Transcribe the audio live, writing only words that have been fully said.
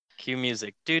Cue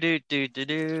music. Do do do do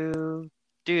do.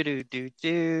 Do do do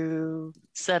do.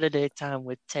 Saturday time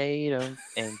with Tatum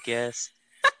and guest.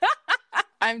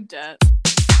 I'm dead.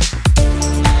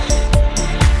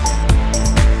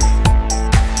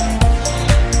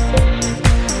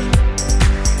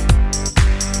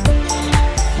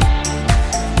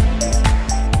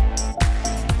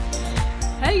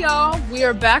 Hey y'all, we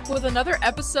are back with another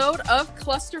episode of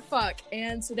Clusterfuck,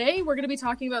 and today we're going to be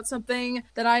talking about something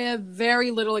that I have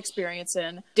very little experience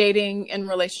in, dating and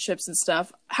relationships and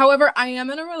stuff. However, I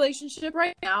am in a relationship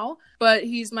right now, but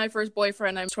he's my first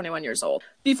boyfriend. I'm 21 years old.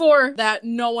 Before that,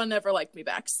 no one ever liked me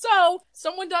back. So,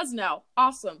 someone does now.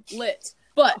 Awesome. Lit.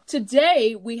 But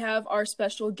today we have our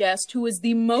special guest who is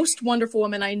the most wonderful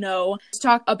woman I know to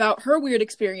talk about her weird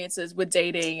experiences with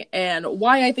dating and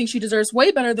why I think she deserves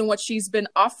way better than what she's been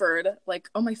offered. Like,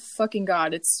 oh my fucking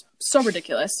God, it's so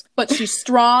ridiculous. But she's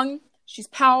strong, she's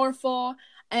powerful,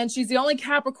 and she's the only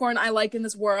Capricorn I like in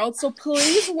this world. So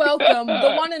please welcome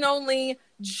the one and only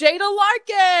Jada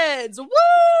Larkins.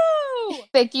 Woo!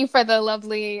 Thank you for the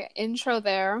lovely intro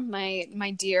there,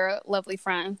 my dear, lovely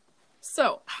friend.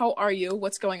 So, how are you?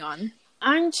 What's going on?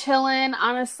 I'm chilling,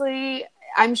 honestly.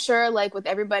 I'm sure, like with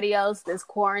everybody else, this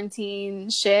quarantine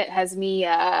shit has me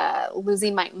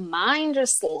losing my mind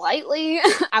just slightly.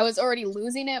 I was already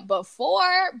losing it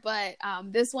before, but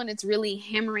this one, it's really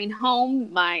hammering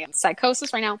home my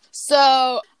psychosis right now.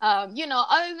 So, other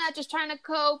than that, just trying to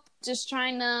cope, just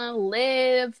trying to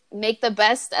live, make the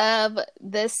best of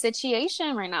this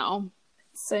situation right now.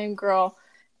 Same girl.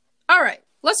 All right.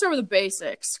 Let's start with the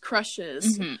basics.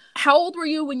 Crushes. Mm-hmm. How old were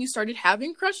you when you started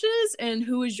having crushes, and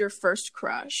who was your first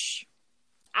crush?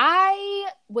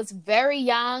 I was very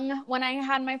young when I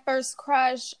had my first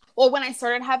crush, or when I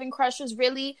started having crushes,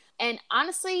 really. And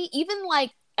honestly, even like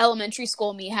elementary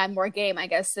school me had more game, I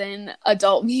guess, than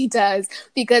adult me does.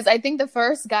 Because I think the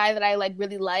first guy that I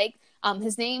really liked,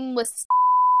 his name was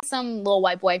some little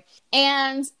white boy.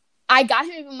 And I got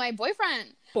him even my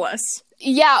boyfriend. Bless.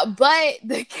 Yeah, but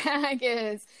the gag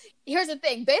is, here's the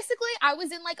thing. Basically, I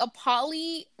was in a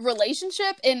poly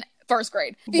relationship in first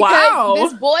grade.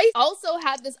 Because this boy also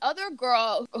had this other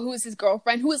girl who was his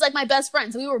girlfriend, who was my best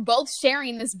friend. So we were both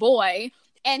sharing this boy.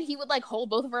 And he would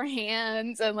hold both of her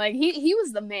hands. And he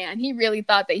was the man. He really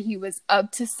thought that he was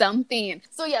up to something.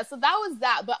 So yeah, so that was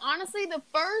that. But honestly, the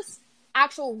first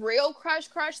actual real crush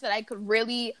that I could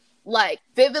really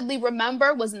vividly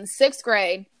remember was in 6th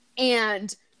grade.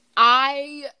 And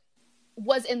I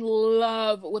was in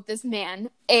love with this man,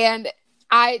 and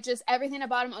I just, everything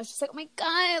about him, I was just oh my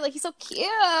God, he's so cute.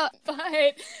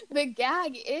 But the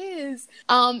gag is,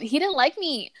 he didn't like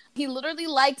me. He literally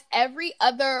liked every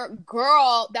other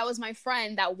girl that was my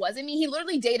friend that wasn't me. He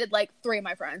literally dated 3 of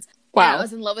my friends. Wow. And I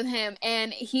was in love with him,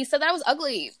 and he said that I was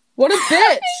ugly. What a bitch.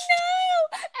 I know.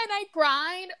 And I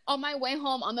cried on my way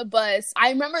home on the bus.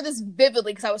 I remember this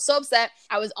vividly because I was so upset.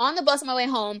 I was on the bus on my way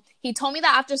home. He told me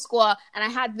that after school, and I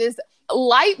had this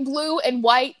light blue and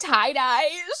white tie-dye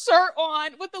shirt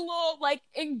on with a little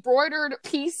embroidered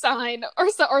peace sign or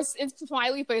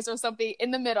smiley face or something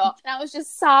in the middle. And I was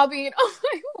just sobbing on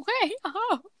my way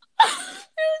home. It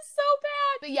was so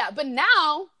bad. But yeah, but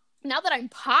now that I'm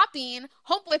popping,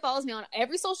 homeboy follows me on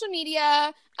every social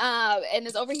media, and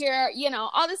is over here,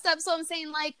 all this stuff. So I'm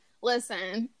saying,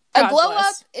 listen, a glow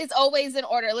up is always in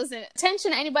order. Listen,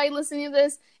 attention to anybody listening to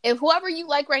this. If whoever you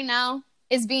like right now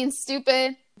is being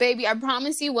stupid, baby, I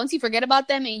promise you, once you forget about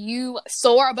them and you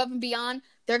soar above and beyond,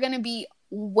 they're going to be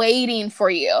waiting for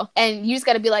you. And you just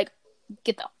got to be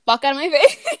get the fuck out of my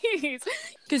face.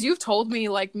 Because you've told me,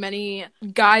 many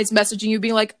guys messaging you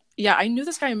being yeah, I knew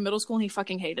this guy in middle school and he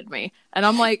fucking hated me. And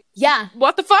I'm yeah,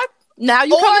 what the fuck? Now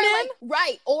you coming in?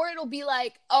 Right. Or it'll be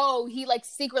oh, he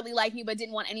secretly liked me but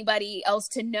didn't want anybody else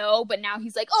to know. But now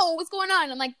he's oh, what's going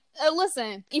on? And I'm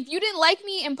listen, if you didn't like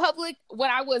me in public when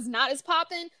I was not as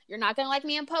popping, you're not going to like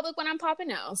me in public when I'm popping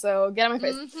now. So get on my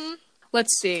face. Mm-hmm.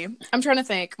 Let's see. I'm trying to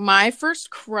think. My first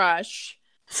crush.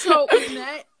 So we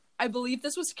met, I believe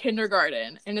this was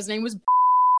kindergarten, and his name was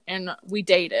and we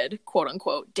dated, quote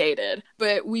unquote dated,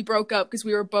 but we broke up because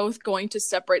we were both going to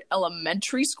separate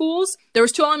elementary schools. There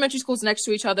was 2 elementary schools next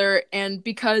to each other, and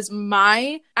because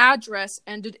my address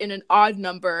ended in an odd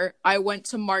number, I went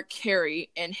to Mark Carey,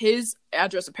 and his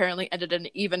address apparently ended in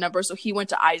an even number, so he went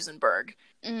to Eisenberg.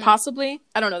 Possibly.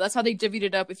 I don't know. That's how they divvied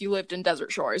it up if you lived in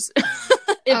Desert Shores.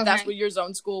 If that's what your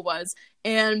zone school was.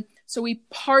 And so we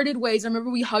parted ways. I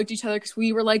remember we hugged each other because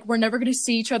we were we're never going to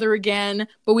see each other again.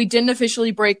 But we didn't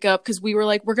officially break up because we were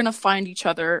we're going to find each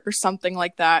other or something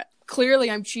like that.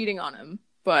 Clearly, I'm cheating on him.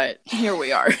 But here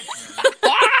we are.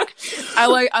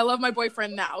 I love my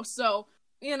boyfriend now. So,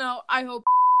 I hope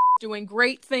doing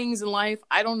great things in life.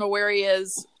 I don't know where he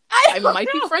is. I might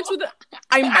be friends with him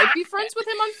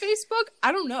on Facebook.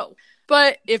 I don't know.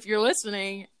 But if you're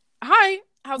listening, hi.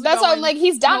 How's it That's going? why I'm like,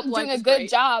 he's Hope doing life a is good great.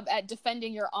 job at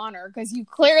defending your honor because he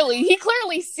clearly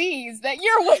sees that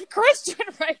you're with Christian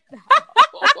right now.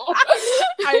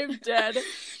 I am dead.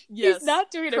 Yes. He's not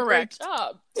doing correct. a great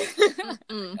job.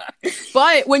 Mm.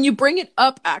 But when you bring it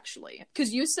up, actually,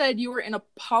 because you said you were in a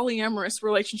polyamorous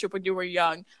relationship when you were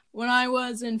young. When I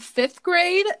was in 5th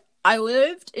grade, I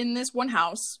lived in this one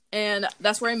house, and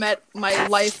that's where I met my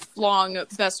lifelong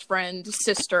best friend,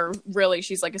 sister, really,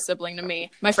 she's like a sibling to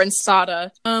me, my friend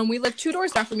Sada. We lived 2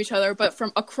 doors down from each other, but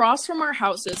from across from our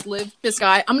houses lived this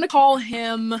guy. I'm gonna call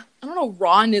him, I don't know,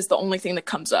 Ron is the only thing that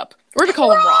comes up. We're gonna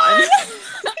call him Ron.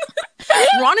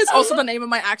 Ron is also the name of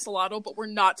my axolotl, but we're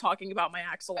not talking about my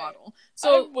axolotl.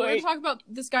 So we're gonna talk about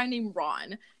this guy named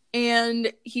Ron.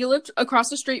 And he lived across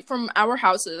the street from our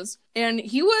houses. And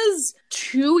he was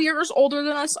 2 years older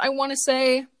than us, I want to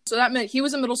say. So that meant he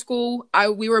was in middle school.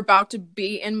 We were about to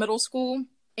be in middle school.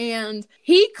 And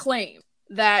he claimed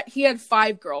that he had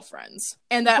 5 girlfriends.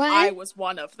 And that What? I was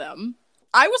one of them.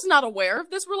 I was not aware of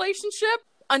this relationship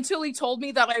until he told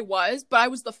me that I was. But I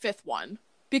was the 5th one.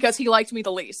 Because he liked me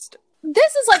the least.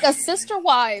 This is like a sister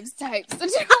wives type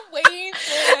situation.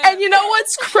 And you know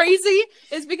what's crazy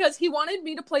is because he wanted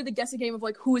me to play the guessing game of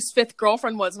like who his 5th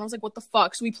girlfriend was, and I was like, what the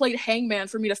fuck? So we played Hangman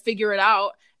for me to figure it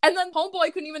out, and then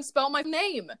homeboy couldn't even spell my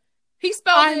name. He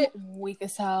spelled it weak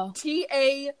as hell.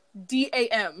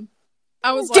 Tadam.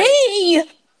 I was like, D.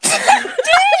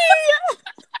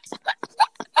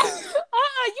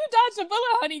 You dodged a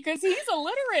bullet, honey, because he's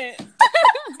illiterate.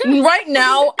 right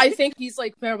now I think he's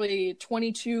like probably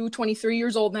 22, 23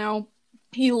 years old now.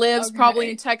 He lives probably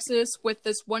in Texas with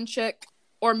this one chick,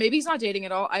 or maybe he's not dating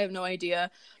at all. I have no idea,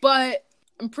 but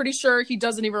I'm pretty sure he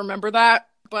doesn't even remember that.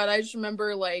 But I just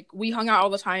remember, like, we hung out all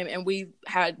the time, and we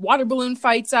had water balloon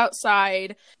fights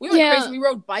outside. We went crazy. We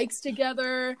rode bikes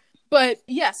together. But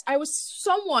yes, I was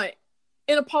somewhat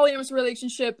in a polyamorous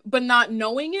relationship, but not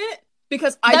knowing it,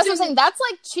 because That's what I'm saying. That's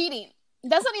like cheating.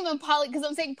 That's not even poly, because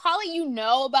I'm saying poly, you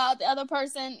know about the other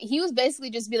person. He was basically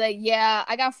just be like, yeah,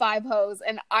 I got 5 hoes,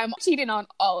 and I'm cheating on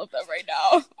all of them right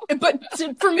now. But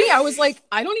for me, I was like,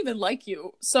 I don't even like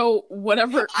you, so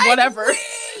whatever.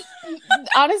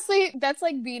 Honestly, that's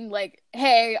like being like,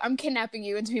 hey, I'm kidnapping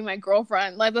you into being my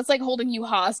girlfriend. Like, that's like holding you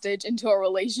hostage into a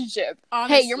relationship.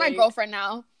 Honestly. Hey, you're my girlfriend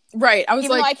now. Right. I was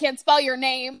Even like, though I can't spell your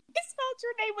name. I spelled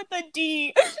your name with a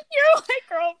D. You're my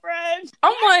girlfriend.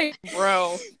 I'm like,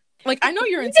 bro. Like, I know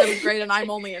you're in 7th grade and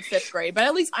I'm only in 5th grade, but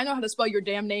at least I know how to spell your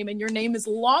damn name, and your name is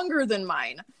longer than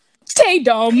mine.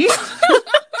 Tatum.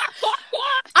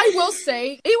 I will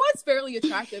say, it was fairly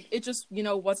attractive. It just,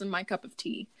 wasn't my cup of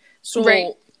tea. So,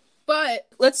 Right. But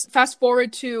let's fast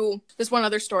forward to this one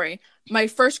other story. My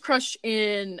first crush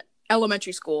in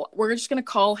elementary school, we're just going to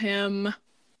call him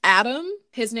Adam.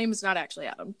 His name is not actually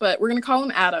Adam, but we're going to call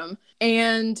him Adam.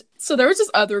 And so there was this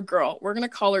other girl. We're going to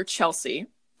call her Chelsea.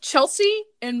 Chelsea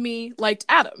and me liked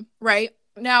Adam, right?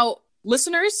 Now,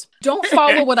 listeners, don't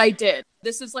follow what I did.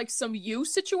 This is like some you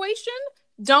situation.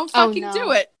 Don't fucking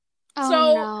do it.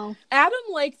 So Adam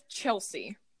liked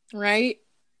Chelsea, right?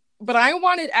 But I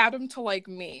wanted Adam to like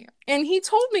me. And he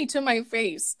told me to my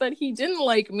face that he didn't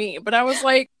like me. But I was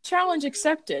like, challenge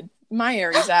accepted. My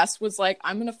Aries ass was like,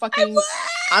 I'm going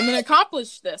to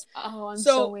accomplish this. Oh, I'm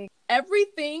so weak.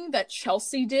 Everything that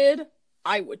Chelsea did,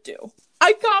 I would do.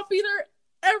 I copied her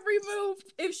every move.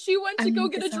 If she went to go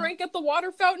get a drink at the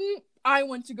water fountain, I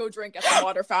went to go drink at the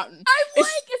water fountain.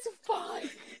 It's fine.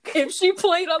 If she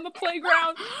played on the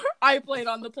playground, I played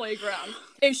on the playground.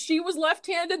 If she was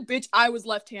left-handed, bitch, I was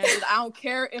left-handed. I don't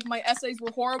care if my essays were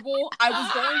horrible. I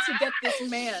was going to get this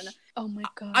man. Oh my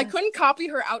god. I couldn't copy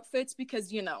her outfits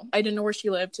because, I didn't know where she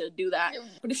lived to do that.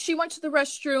 But if she went to the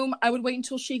restroom, I would wait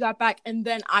until she got back, and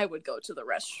then I would go to the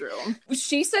restroom. If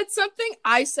she said something,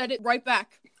 I said it right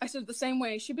back. I said it the same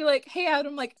way. She'd be like, hey,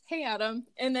 Adam. Like, hey, Adam.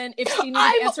 And then if she needed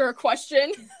to answer a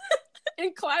question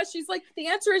in class, she's like, the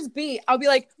answer is B. I'll be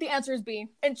like, the answer is B.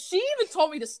 And she even told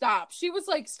me to stop. She was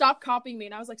like, stop copying me.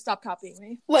 And I was like, stop copying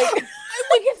me. Like, I'm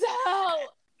weak as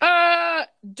hell.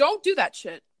 Don't do that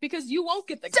shit, because you won't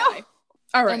get the guy.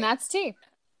 All right. And that's tea.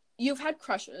 You've had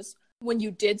crushes. When you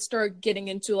did start getting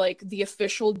into like the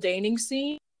official dating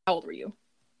scene, how old were you?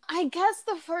 I guess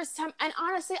the first time, and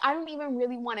honestly, I don't even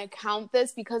really want to count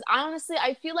this, because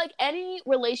I feel like any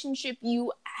relationship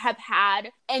you have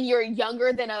had and you're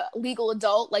younger than a legal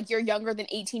adult, like you're younger than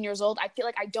 18 years old, I feel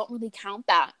like I don't really count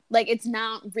that. Like, it's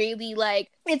not really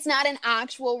like, it's not an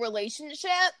actual relationship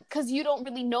because you don't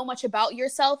really know much about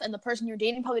yourself, and the person you're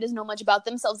dating probably doesn't know much about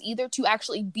themselves either to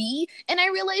actually be in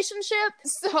a relationship.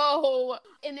 So,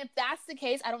 and if that's the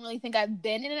case, I don't really think I've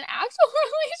been in an actual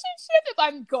relationship if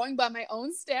I'm going by my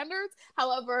own standards.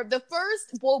 However, the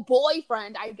first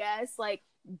boyfriend, I guess, like,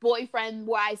 boyfriend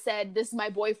where I said this is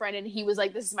my boyfriend and he was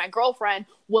like this is my girlfriend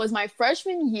was my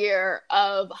freshman year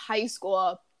of high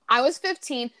school. I was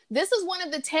 15. This is one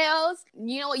of the tales.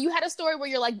 You know what? You had a story where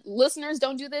you're like, listeners,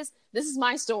 don't do this. This is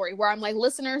my story where I'm like,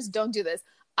 listeners, don't do this.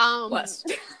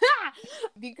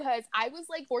 Because I was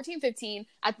like 14, 15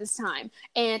 at this time.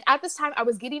 And at this time, I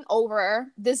was getting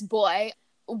over this boy.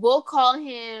 We'll call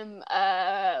him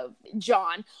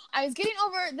John. I was getting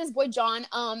over this boy John.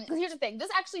 Here's the thing. This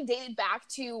actually dated back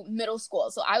to middle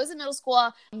school. So I was in middle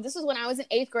school. This was when I was in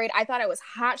 8th grade. I thought I was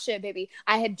hot shit, baby.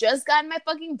 I had just gotten my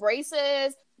fucking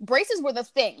braces. Braces were the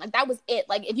thing. Like, that was it.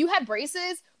 Like, if you had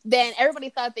braces, then everybody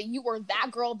thought that you were that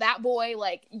girl, that boy.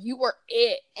 Like, you were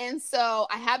it. And so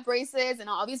I had braces, and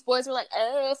all these boys were like,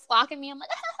 flocking me. I'm like,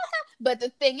 but the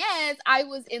thing is, I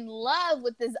was in love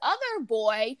with this other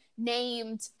boy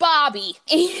named Bobby.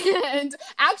 And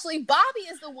actually, Bobby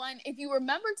is the one, if you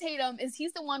remember Tatum,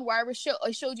 he's the one where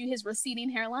I showed you his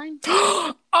receding hairline.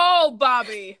 Oh,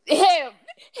 Bobby. Him.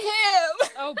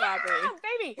 Oh, Bobby.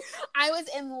 Baby. I was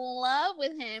in love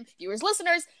with him. Viewers,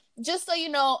 listeners, just so you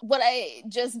know what I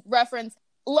just referenced,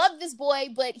 love this boy,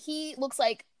 but he looks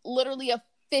like literally a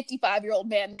 55-year-old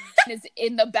man is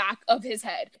in the back of his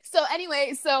head. So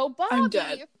anyway,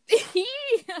 Bobby,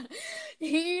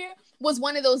 he was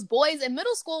one of those boys in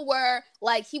middle school where,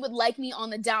 like, he would like me on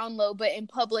the down low, but in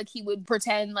public he would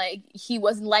pretend like he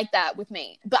wasn't like that with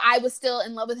me. But I was still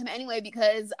in love with him anyway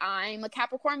because I'm a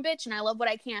Capricorn bitch and I love what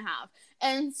I can't have.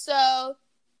 And so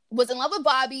was in love with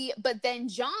Bobby, but then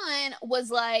John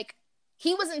was like,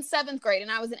 he was in 7th grade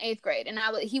and I was in 8th grade, and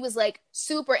he was like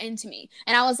super into me.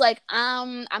 And I was like,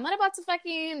 I'm not about to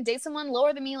fucking date someone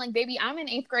lower than me. Like, baby, I'm in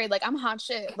 8th grade. Like, I'm hot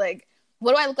shit. Like,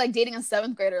 what do I look like dating a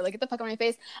 7th grader? Like, get the fuck out of my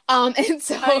face. And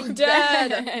so I'm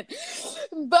dead.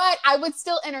 But I would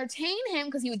still entertain him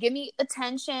because he would give me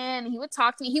attention. He would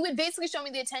talk to me. He would basically show me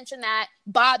the attention that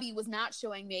Bobby was not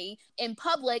showing me in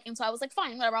public. And so I was like,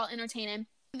 fine, whatever, I'll entertain him.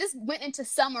 This went into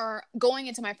summer, going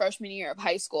into my freshman year of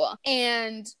high school.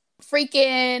 And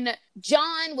freaking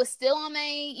John was still on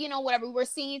my, whatever. We were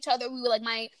seeing each other. We were like,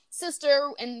 my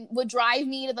sister and would drive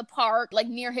me to the park, like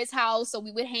near his house. So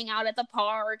we would hang out at the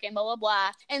park and blah, blah,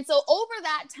 blah. And so over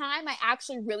that time, I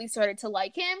actually really started to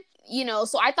like him,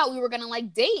 so I thought we were going to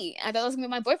like date. I thought it was going to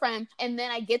be my boyfriend. And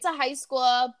then I get to high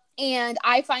school and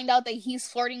I find out that he's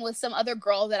flirting with some other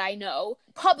girl that I know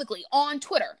publicly on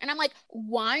Twitter. And I'm like,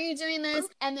 why are you doing this?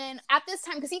 And then at this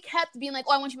time, because he kept being like,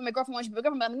 oh, I want you to be my girlfriend, I want you to be my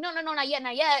girlfriend. But I'm like, no,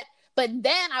 not yet. But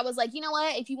then I was like, you know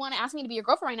what? If you want to ask me to be your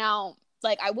girlfriend right now,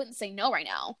 like, I wouldn't say no right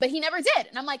now. But he never did.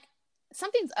 And I'm like,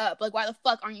 something's up. Like, why the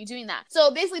fuck aren't you doing that?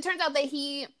 So basically, it turns out that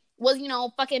he was,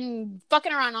 fucking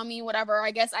around on me, whatever.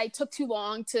 I guess I took too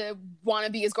long to want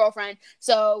to be his girlfriend.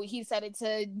 So he decided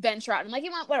to venture out. I'm like, you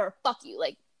know what? Whatever. Fuck you.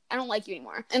 Like, I don't like you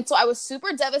anymore. And so I was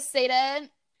super devastated.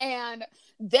 And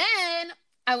then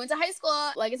I went to high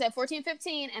school, like I said, 14,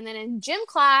 15. And then in gym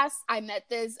class, I met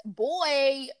this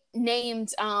boy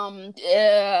named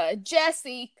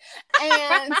Jesse.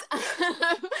 And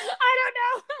I don't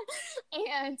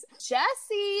know. And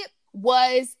Jesse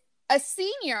was a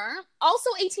senior,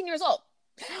 also 18 years old.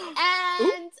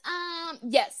 And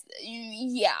yes,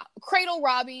 yeah, cradle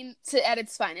robbing at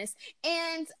its finest.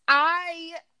 And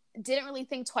I didn't really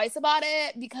think twice about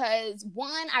it because,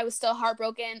 one, I was still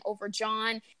heartbroken over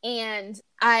John, and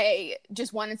I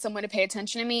just wanted someone to pay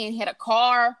attention to me. And he had a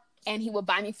car and he would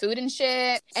buy me food and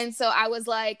shit. And so I was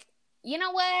like, you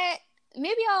know what?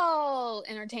 Maybe I'll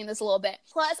entertain this a little bit.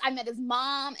 Plus, I met his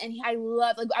mom, and I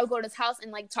would go to his house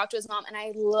and like talk to his mom, and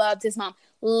I loved his mom,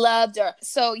 loved her.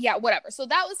 So yeah, whatever. So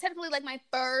that was technically like my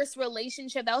first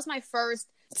relationship. That was my first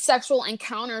sexual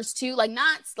encounters too, like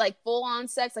not like full on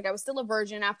sex. Like, I was still a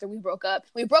virgin after we broke up.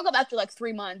 We broke up after like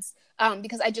 3 months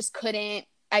because I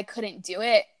couldn't do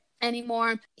it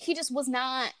anymore. He just was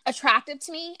not attractive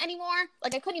to me anymore.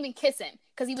 Like, I couldn't even kiss him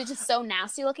because he was just so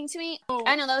nasty looking to me. Oh.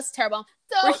 I know, that was terrible.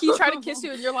 So Where he tried to kiss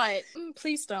you and you're like,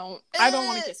 please don't. I don't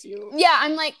want to kiss you. Yeah,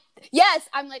 I'm like,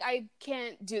 I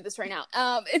can't do this right now.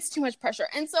 It's too much pressure.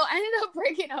 And so I ended up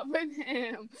breaking up with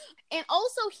him. And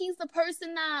also, he's the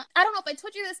person that, I don't know if I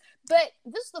told you this, but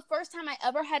this is the first time I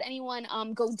ever had anyone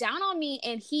go down on me,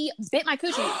 and he bit my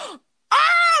coochie.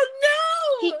 Oh,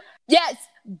 no! Yes,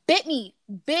 bit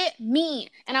me.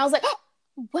 And I was like, oh,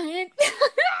 what?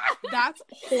 That's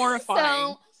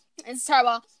horrifying. So it's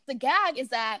terrible. The gag is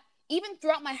that even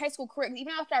throughout my high school career,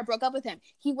 even after I broke up with him,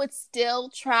 he would still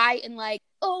try and like,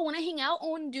 oh, when I hang out, I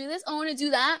want to do this, I want to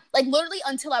do that. Like literally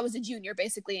until I was a junior,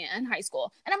 basically in high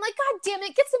school. And I'm like, God damn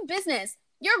it, get some business.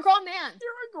 You're a grown man.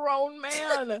 You're a grown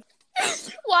man.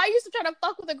 Why you used to try to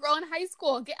fuck with a girl in high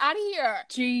school? Get out of here.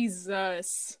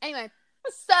 Jesus. Anyway,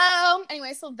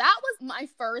 so that was my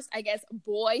first, I guess,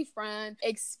 boyfriend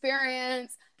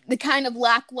experience. The kind of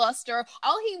lackluster.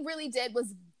 All he really did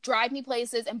was drive me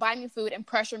places and buy me food and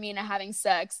pressure me into having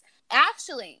sex.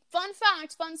 Actually, fun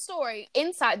fact, fun story.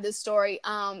 Inside this story,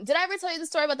 did I ever tell you the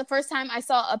story about the first time I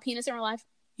saw a penis in real life?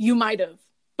 You might have.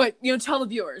 But, tell the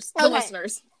viewers, the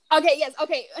listeners. Okay, yes,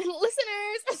 okay.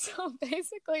 Listeners, so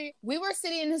basically, we were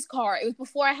sitting in his car. It was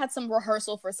before I had some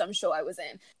rehearsal for some show I was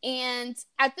in. And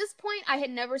at this point, I had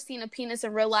never seen a penis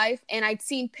in real life. And I'd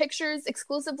seen pictures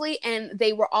exclusively, and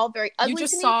they were all very ugly to me.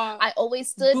 Saw I always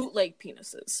stood... bootleg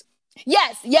penises.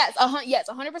 Yes,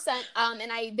 100%.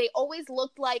 And they always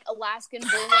looked like Alaskan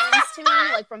bullworms to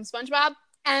me, like from SpongeBob.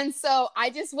 And so I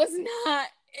just was not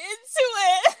into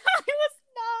it. I was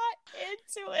not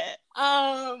into it.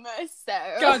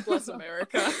 So God bless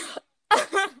America.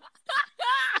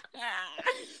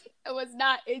 I was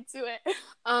not into it.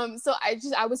 So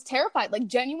I was terrified, like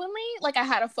genuinely, like I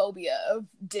had a phobia of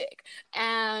dick.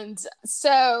 And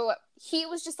so he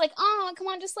was just like, oh, come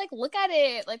on, just like look at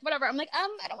it, like whatever. I'm like, I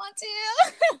don't want to.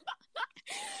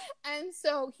 And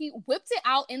so he whipped it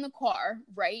out in the car,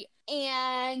 right?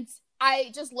 And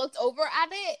I just looked over at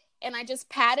it and I just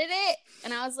patted it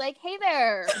and I was like, hey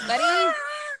there, buddy.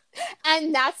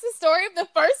 And that's the story of the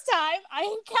first time I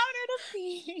encountered a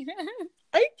penis.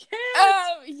 I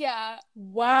can't. Yeah.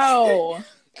 Wow.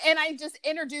 And I just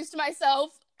introduced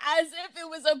myself as if it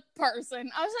was a person.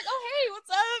 I was like, oh, hey,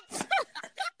 what's up?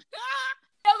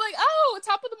 I'm like, oh,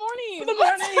 top of the morning.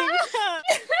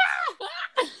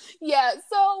 Yeah,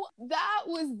 so that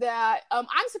was that. I'm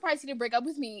surprised he didn't break up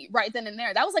with me right then and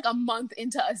there. That was like a month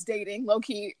into us dating, low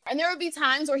key. And there would be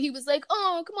times where he was like,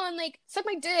 oh, come on, like, suck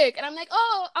my dick. And I'm like,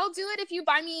 oh, I'll do it if you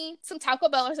buy me some Taco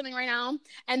Bell or something right now.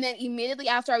 And then immediately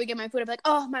after I would get my food, I'd be like,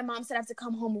 oh, my mom said I have to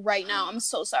come home right now. I'm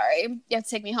so sorry. You have to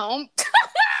take me home.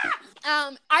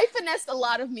 I finessed a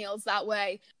lot of meals that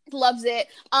way. Loves it.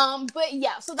 But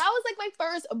yeah, so that was like my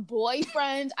first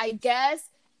boyfriend, I guess.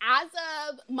 As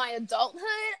of my adulthood,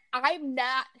 I've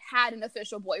not had an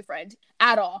official boyfriend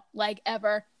at all, like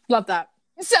ever. Love that.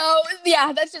 So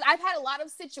yeah, that's just, I've had a lot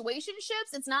of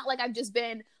situationships. It's not like I've just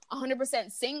been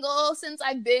 100% single since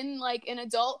I've been like an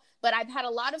adult, but I've had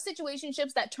a lot of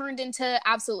situationships that turned into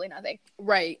absolutely nothing.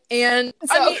 Right. And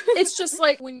so, I mean, it's just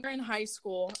like when you're in high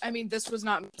school, I mean, this was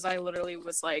not because I literally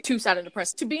was like too sad and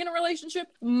depressed to be in a relationship,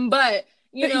 but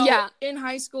yeah, in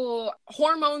high school,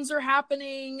 hormones are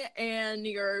happening and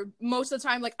you're most of the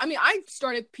time, like, I mean, I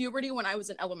started puberty when I was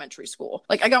in elementary school.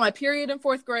 Like, I got my period in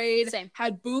 4th grade, Same.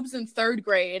 Had boobs in 3rd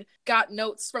grade, got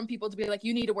notes from people to be like,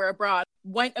 you need to wear a bra.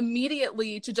 Went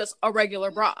immediately to just a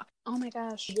regular bra. Oh my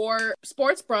gosh. Wore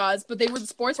sports bras, but they were the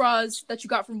sports bras that you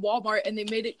got from Walmart and they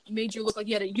made you look like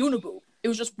you had a uniboob. It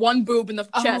was just one boob in the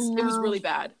chest. No. It was really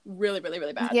bad. Really, really,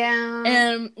 really bad. Yeah.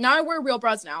 And now I wear real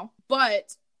bras now,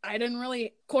 but I didn't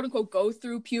really, quote unquote, go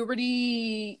through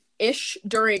puberty-ish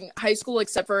during high school,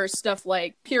 except for stuff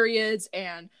like periods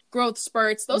and growth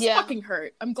spurts. Those fucking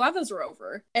hurt. I'm glad those are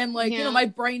over. And like, my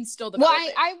brain's still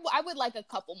developing. Well, I would like a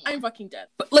couple more. I'm fucking dead.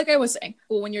 But like I was saying,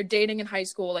 when you're dating in high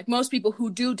school, like most people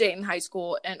who do date in high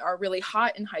school and are really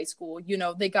hot in high school,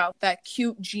 they got that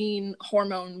cute gene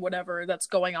hormone, whatever that's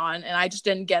going on. And I just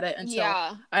didn't get it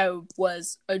until I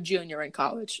was a junior in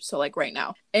college. So like right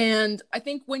now. And I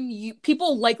think when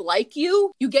people like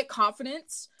you, you get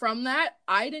confidence from that.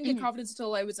 I didn't get confidence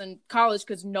until I was in college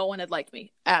because no one had liked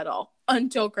me at all.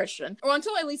 Until Christian, or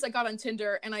until at least I got on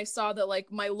Tinder and I saw that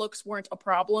like my looks weren't a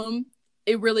problem.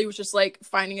 It really was just like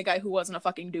finding a guy who wasn't a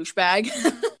fucking douchebag.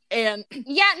 And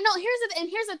yeah, no,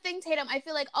 here's the thing, Tatum. I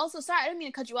feel like also, sorry, I didn't mean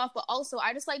to cut you off, but also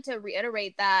I just like to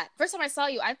reiterate that first time I saw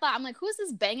you, I'm like, who is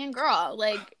this banging girl?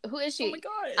 Like, who is she? Oh my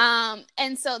God.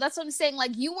 And so that's what I'm saying.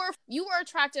 Like, you were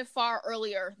attractive far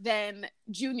earlier than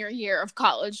junior year of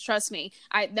college. Trust me.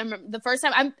 I remember the first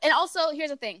time. And also here's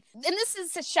the thing. And this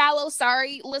is shallow.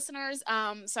 Sorry, listeners.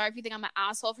 Sorry if you think I'm an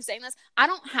asshole for saying this. I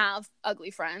don't have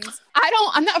ugly friends.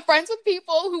 I'm not friends with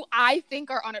people who I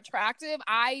think are unattractive.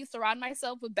 I surround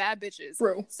myself with bad bitches.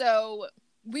 True. So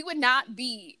we would not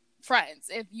be friends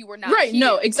if you were not right. cute.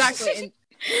 No, exactly. And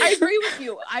I agree with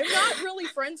you. I'm not really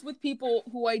friends with people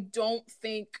who I don't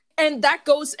think, and that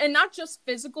goes, and not just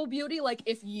physical beauty. Like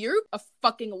if you're a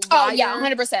fucking liar,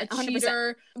 100%, a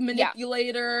cheater,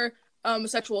 manipulator,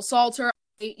 sexual assaulter,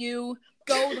 hate you.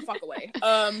 Go the fuck away.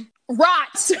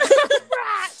 Rot in the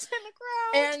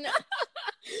crowd. And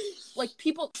like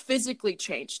people physically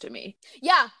change to me.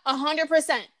 Yeah, 100%.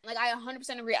 Like I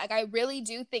 100% agree. Like I really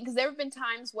do think, because there have been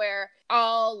times where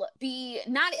I'll be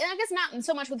not, and I guess not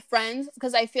so much with friends,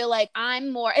 because I feel like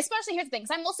I'm more, especially here's the thing,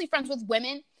 because I'm mostly friends with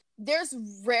women. There's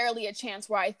rarely a chance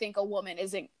where I think a woman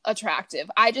isn't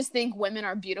attractive. I just think women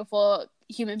are beautiful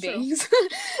human beings.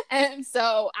 And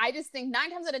so I just think 9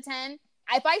 times out of 10,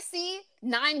 if I see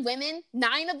 9 women,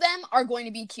 9 of them are going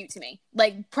to be cute to me,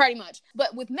 like pretty much.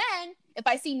 But with men, if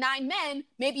I see 9 men,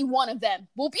 maybe 1 of them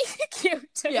will be cute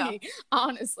to me,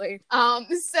 honestly.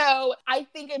 So I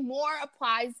think it more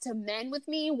applies to men with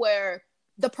me, where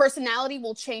the personality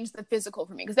will change the physical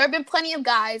for me. Because there have been plenty of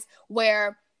guys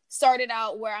where started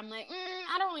out where I'm like,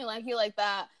 I don't really like you like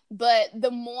that. But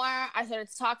the more I started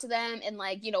to talk to them and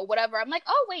like, you know, whatever, I'm like,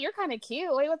 oh, wait, you're kind of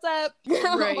cute. Wait, what's up?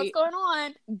 Right. What's going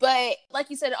on? But like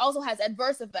you said, it also has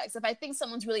adverse effects. If I think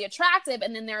someone's really attractive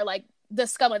and then they're like the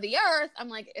scum of the earth, I'm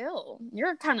like, ew,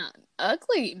 you're kind of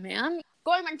ugly, man.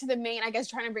 Going back to the main, I guess,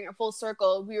 trying to bring it full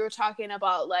circle, we were talking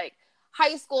about like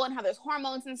high school and how there's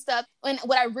hormones and stuff. And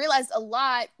what I realized a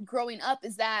lot growing up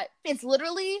is that it's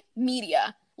literally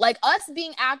media. Like us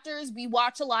being actors, we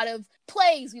watch a lot of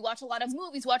plays, we watch a lot of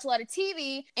movies, watch a lot of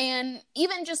TV, and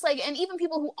even just like, and even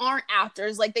people who aren't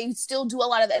actors, like they still do a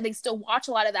lot of that, they still watch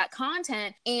a lot of that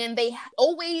content, and they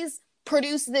always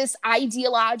produce this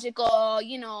ideological,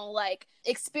 you know, like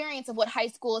experience of what high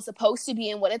school is supposed to be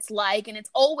and what it's like. And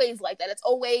it's always like that. It's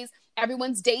always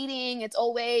everyone's dating. It's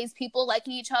always people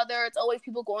liking each other. It's always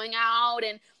people going out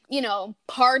and, you know,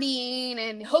 partying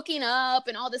and hooking up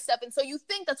and all this stuff. And so you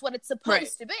think that's what it's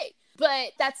supposed to be.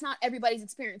 But that's not everybody's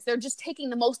experience. They're just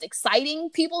taking the most exciting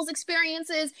people's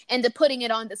experiences and putting it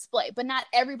on display. But not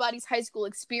everybody's high school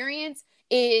experience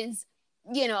is,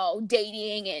 you know,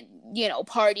 dating and, you know,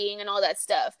 partying and all that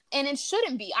stuff. And it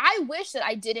shouldn't be. I wish that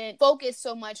I didn't focus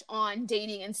so much on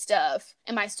dating and stuff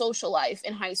in my social life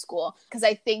in high school, because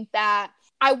I think that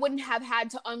I wouldn't have had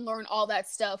to unlearn all that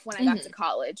stuff when I got to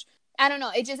college. I don't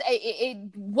know. It just,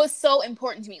 it was so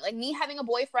important to me. Like me having a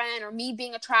boyfriend or me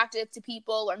being attractive to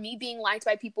people or me being liked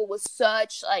by people was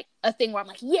such like a thing where I'm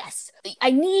like, yes, I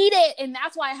need it. And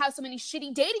that's why I have so many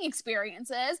shitty dating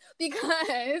experiences,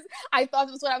 because I thought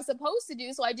this was what I was supposed to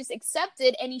do. So I just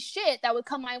accepted any shit that would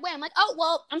come my way. I'm like, oh,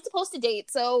 well, I'm supposed to date.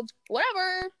 So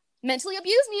whatever, mentally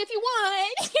abuse me if you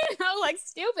want, you know, like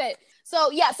stupid.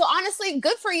 So yeah. So honestly,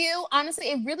 good for you.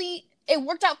 Honestly, it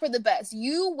worked out for the best.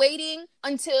 You waiting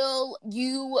until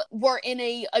you were in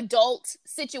a adult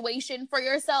situation for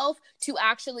yourself to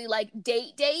actually like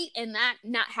date and that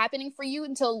not happening for you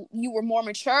until you were more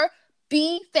mature.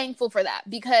 Be thankful for that,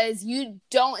 because you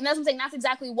don't, and that's what I'm saying, that's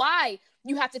exactly why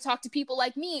you have to talk to people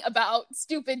like me about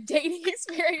stupid dating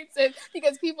experiences,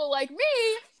 because people like me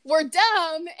were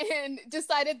dumb and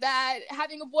decided that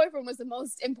having a boyfriend was the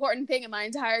most important thing in my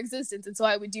entire existence. And so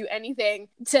I would do anything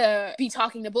to be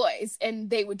talking to boys, and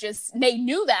they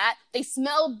knew that, they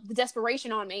smelled the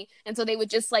desperation on me. And so they would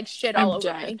just like shit all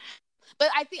over me. But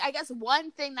I guess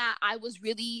one thing that I was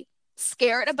really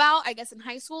scared about, I guess in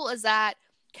high school, is that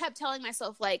I kept telling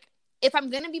myself, like, if I'm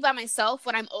going to be by myself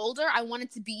when I'm older, I want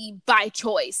it to be by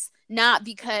choice, not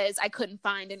because I couldn't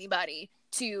find anybody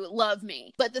to love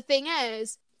me. But the thing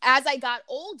is, as I got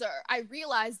older, I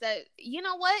realized that, you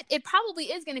know what? It probably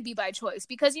is going to be by choice,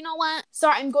 because you know what?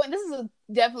 Sorry, this is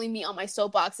definitely me on my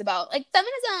soapbox about like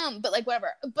feminism, but like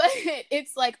whatever. But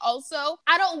it's like also,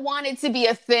 I don't want it to be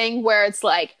a thing where it's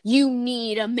like, you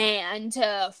need a man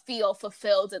to feel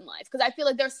fulfilled in life. Because I feel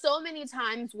like there's so many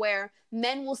times where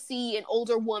men will see an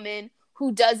older woman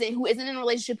who isn't in a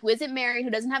relationship, who isn't married, who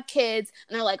doesn't have kids,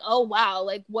 and they're like, oh wow,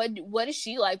 like what is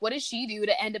she like? What does she do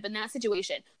to end up in that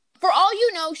situation? For all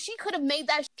you know, she could have made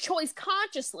that choice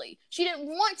consciously. She didn't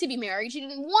want to be married. She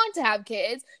didn't want to have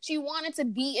kids. She wanted to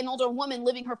be an older woman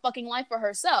living her fucking life for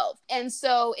herself. And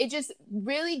so it just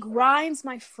really grinds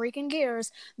my freaking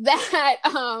gears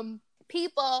that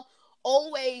people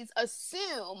always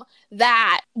assume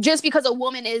that just because a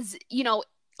woman is, you know,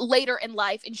 later in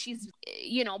life and she's,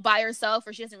 you know, by herself,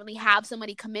 or she doesn't really have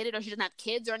somebody committed, or she doesn't have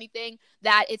kids or anything,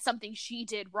 that it's something she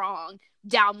did wrong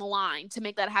down the line to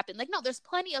make that happen. Like, no, there's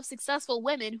plenty of successful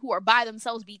women who are by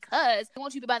themselves because they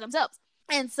want you to be by themselves.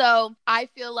 And so I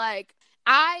feel like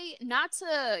not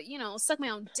to, you know, suck my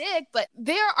own dick, but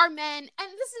there are men,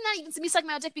 and this is not even to me sucking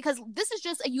my own dick, because this is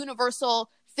just a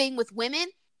universal thing with women.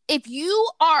 If you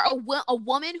are a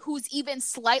woman who's even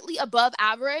slightly above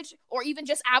average, or even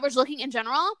just average looking in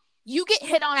general, you get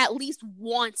hit on at least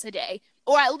once a day,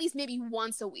 or at least maybe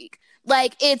once a week.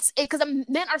 Like, it's because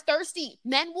men are thirsty.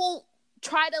 Men will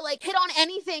try to like hit on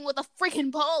anything with a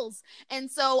freaking pulse. And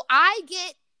so I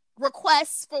get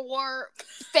requests for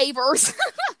favors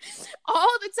all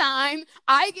the time.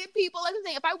 I get people, like I'm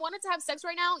saying, if I wanted to have sex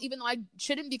right now, even though I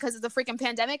shouldn't because it's a freaking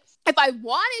pandemic, if I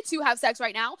wanted to have sex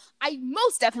right now, I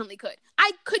most definitely could.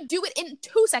 I could do it in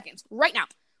 2 seconds right now.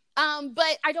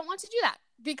 But I don't want to do that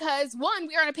because one,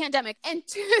 we are in a pandemic, and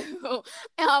two,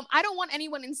 I don't want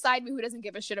anyone inside me who doesn't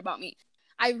give a shit about me.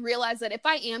 I realize that if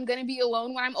I am going to be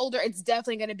alone when I'm older, it's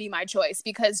definitely going to be my choice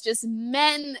because just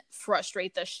men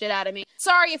frustrate the shit out of me.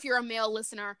 Sorry if you're a male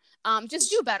listener. Just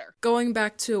do better. Going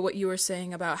back to what you were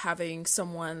saying about having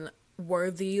someone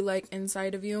worthy, like,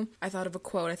 inside of you, I thought of a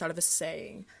quote, I thought of a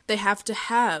saying. They have to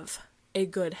have a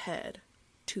good head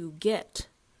to get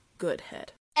good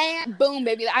head. And boom,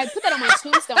 baby. I put that on my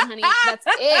tombstone, honey. That's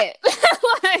it.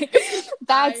 Like,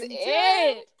 that's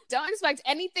it. Don't expect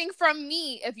anything from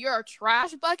me. If you're a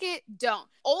trash bucket, don't.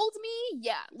 Old me,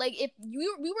 yeah. Like, if we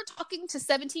were talking to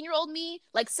 17-year-old me,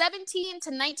 like 17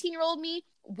 to 19-year-old me,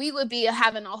 we would be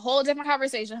having a whole different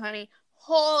conversation, honey.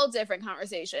 Whole different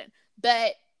conversation.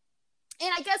 But,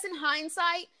 and I guess in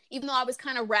hindsight, even though I was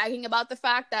kind of ragging about the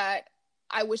fact that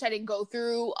I wish I didn't go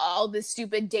through all the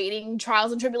stupid dating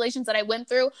trials and tribulations that I went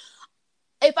through,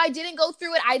 if I didn't go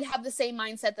through it, I'd have the same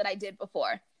mindset that I did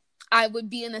before. I would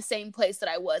be in the same place that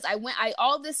I was.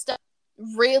 All this stuff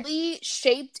really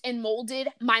shaped and molded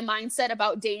my mindset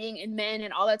about dating and men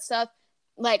and all that stuff,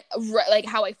 like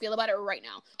how I feel about it right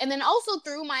now. And then also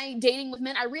through my dating with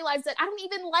men, I realized that I don't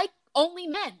even like only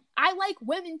men. I like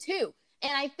women too.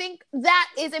 And I think that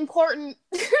is important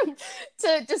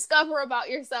to discover about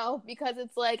yourself because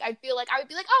it's like, I feel like I would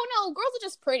be like, oh no, girls are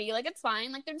just pretty. Like, it's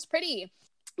fine. Like, they're just pretty.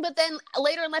 But then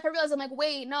later in life, I realized I'm like,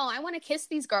 wait, no, I want to kiss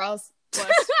these girls.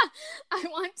 I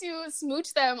want to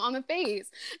smooch them on the face.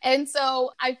 And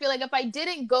so I feel like if I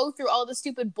didn't go through all the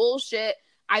stupid bullshit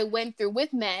I went through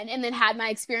with men and then had my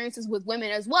experiences with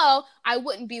women as well, I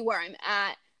wouldn't be where I'm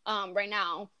at right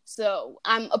now. So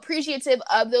I'm appreciative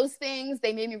of those things.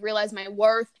 They made me realize my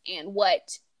worth and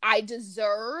what I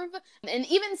deserve. And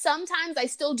even sometimes I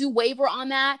still do waver on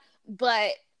that,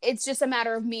 but it's just a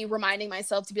matter of me reminding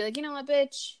myself to be like, you know what,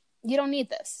 bitch, you don't need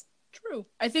this. True.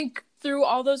 I think through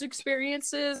all those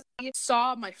experiences, I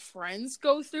saw my friends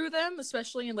go through them,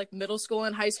 especially in like middle school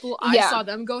and high school. I saw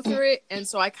them go through it. And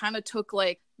so I kind of took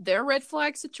like their red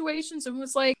flag situations and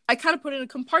was like, I kind of put in a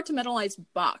compartmentalized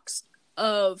box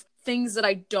of things that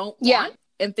I don't want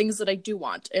and things that I do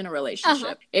want in a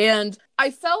relationship. And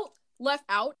I felt left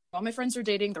out. All my friends are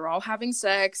dating. They're all having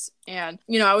sex. And,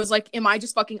 you know, I was like, am I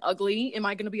just fucking ugly? Am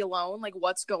I going to be alone? Like,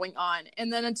 what's going on?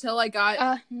 And then until I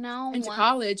got into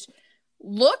college,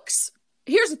 looks,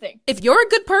 here's the thing. If you're a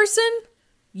good person,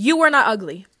 you are not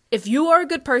ugly. If you are a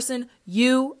good person,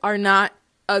 you are not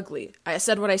ugly. I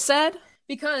said what I said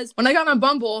because when I got on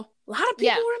Bumble, a lot of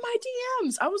people were in my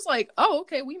DMs. I was like, oh,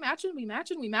 okay, we matching.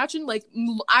 Like,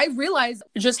 I realized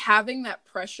just having that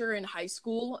pressure in high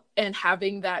school and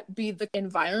having that be the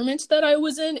environment that I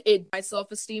was in, it my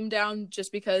self-esteem down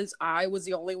just because I was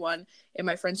the only one in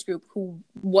my friends group who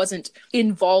wasn't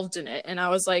involved in it. And I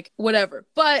was like, whatever.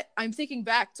 But I'm thinking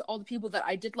back to all the people that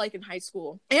I did like in high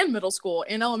school and middle school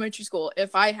and elementary school.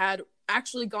 If I had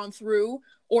actually gone through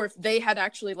or if they had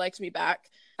actually liked me back,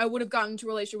 I would have gotten into a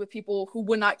relationship with people who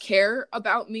would not care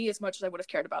about me as much as I would have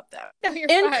cared about them. No, you're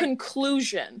in fine.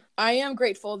 Conclusion, I am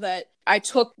grateful that I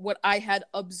took what I had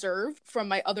observed from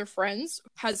my other friends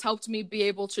has helped me be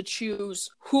able to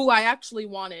choose who I actually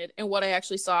wanted and what I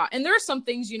actually saw. And there are some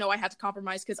things, you know, I had to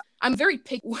compromise because I'm very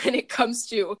picky when it comes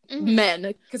to men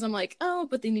because I'm like, oh,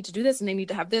 but they need to do this and they need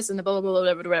to have this and the blah, blah,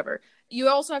 blah, blah, whatever. You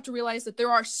also have to realize that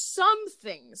there are some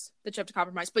things that you have to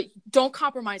compromise, but don't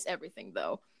compromise everything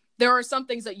though. There are some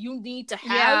things that you need to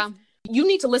have. You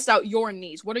need to list out your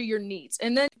needs. What are your needs?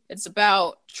 And then it's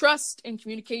about trust and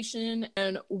communication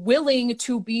and willing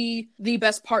to be the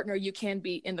best partner you can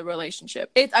be in the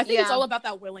relationship. I think it's all about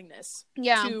that willingness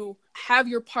to have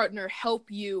your partner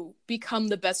help you become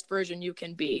the best version you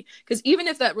can be. Because even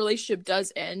if that relationship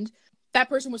does end, that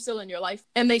person was still in your life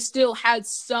and they still had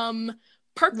some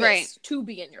purpose to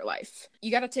be in your life.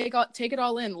 You got to take it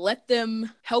all in. Let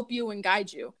them help you and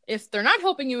guide you. If they're not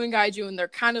helping you and guide you and they're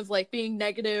kind of like being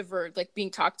negative or like being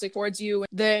toxic towards you,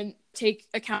 then take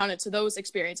account to those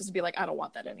experiences and be like, I don't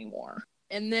want that anymore.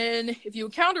 And then if you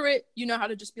encounter it, you know how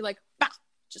to just be like, bah,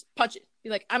 just punch it. Be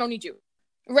like, I don't need you.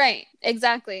 Right,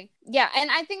 exactly. Yeah, and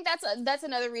I think that's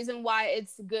another reason why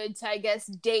it's good to, I guess,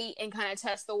 date and kind of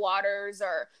test the waters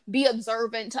or be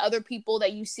observant to other people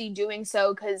that you see doing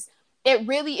so, because it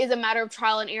really is a matter of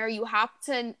trial and error. You have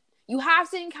to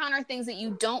encounter things that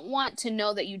you don't want to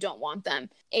know that you don't want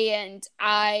them. And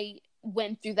I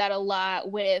went through that a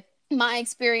lot with my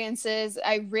experiences.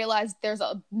 I realized there's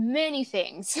many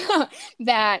things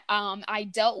that I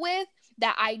dealt with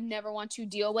that I never want to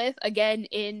deal with again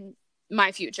in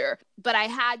my future. But I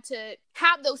had to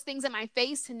have those things in my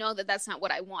face to know that that's not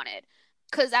what I wanted.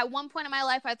 Because at one point in my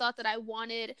life, I thought that I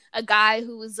wanted a guy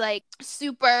who was like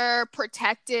super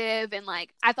protective, and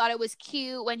like I thought it was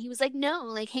cute when he was like, no,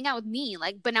 like hang out with me.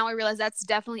 Like, but now I realize that's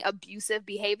definitely abusive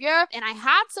behavior. And I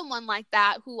had someone like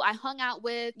that who I hung out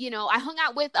with. I hung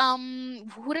out with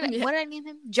what did I name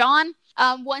him? John.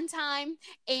 One time,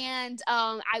 and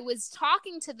I was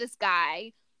talking to this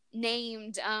guy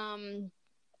named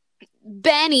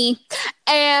Benny,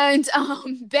 and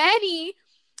Benny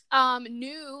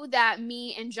knew that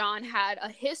me and John had a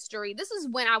history. This is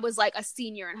when I was like a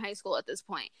senior in high school at this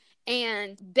point.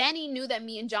 And Benny knew that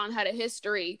me and John had a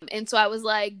history. And so I was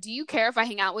like, do you care if I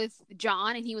hang out with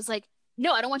John? And he was like,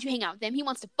 no, I don't want you to hang out with him. He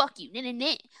wants to fuck you.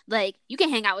 Nah. Like, you can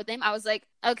hang out with him. I was like,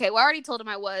 okay, well, I already told him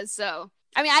I was. So,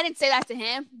 I mean, I didn't say that to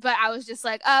him, but I was just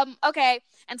like, okay.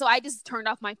 And so I just turned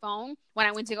off my phone when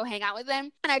I went to go hang out with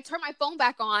him. And I turned my phone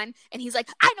back on, and he's like,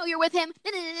 I know you're with him.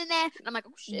 Nah. And I'm like,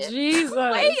 oh shit. Jesus.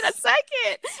 Wait a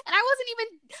second. And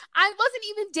I wasn't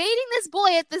even dating this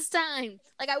boy at this time.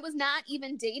 Like, I was not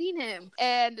even dating him.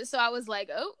 And so I was like,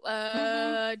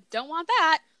 don't want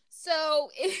that. So,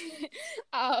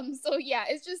 so yeah,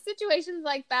 it's just situations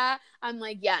like that. I'm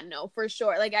like, yeah, no, for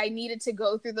sure. Like, I needed to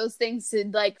go through those things to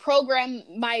like program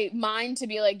my mind to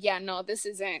be like, yeah, no, this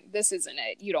isn't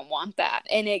it. You don't want that.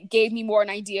 And it gave me more an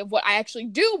idea of what I actually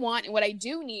do want and what I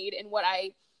do need and what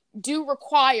I do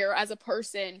require as a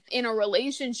person in a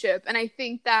relationship. And I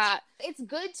think that it's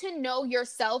good to know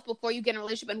yourself before you get in a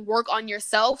relationship and work on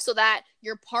yourself so that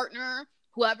your partner,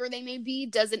 whoever they may be,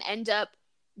 doesn't end up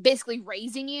basically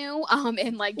raising you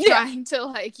and like trying to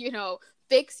like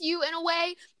fix you in a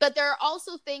way. But there are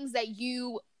also things that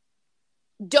you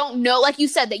don't know, like you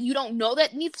said, that you don't know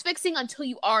that needs fixing until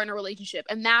you are in a relationship,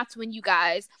 and that's when you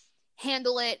guys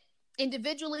handle it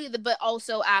individually but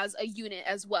also as a unit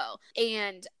as well.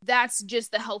 And that's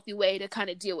just the healthy way to kind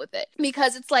of deal with it,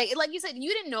 because it's like you said, you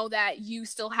didn't know that you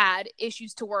still had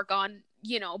issues to work on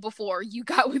before you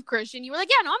got with Christian. You were like,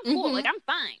 yeah, no, I'm cool, like I'm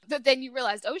fine. But then you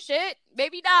realized, oh shit,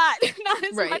 maybe not not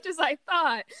as much as I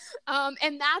thought.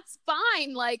 And that's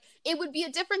fine. Like, it would be a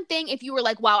different thing if you were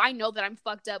like, wow, I know that I'm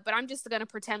fucked up, but I'm just gonna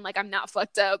pretend like I'm not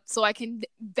fucked up so I can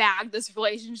bag this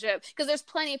relationship. Because there's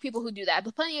plenty of people who do that,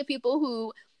 but plenty of people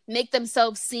who make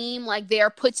themselves seem like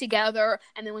they're put together,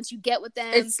 and then once you get with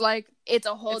them, it's like it's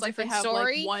a whole different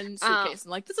story. Like one suitcase and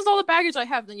like, this is all the baggage I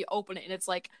have. Then you open it and it's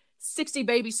like 60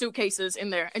 baby suitcases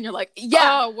in there, and you're like,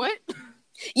 yeah, what?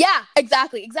 Yeah,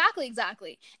 exactly.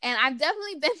 And I've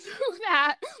definitely been through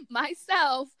that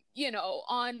myself,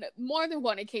 on more than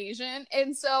one occasion.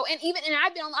 And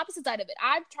I've been on the opposite side of it.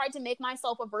 I've tried to make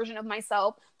myself a version of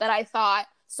myself that I thought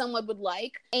someone would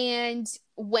like. And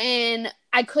when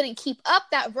I couldn't keep up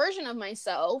that version of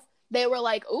myself, they were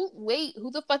like, oh, wait,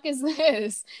 who the fuck is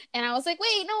this? And I was like,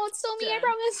 wait, no, it's still me, I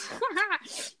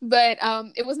promise. But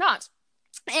it was not.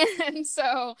 And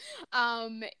so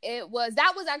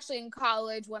that was actually in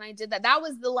college when I did that. That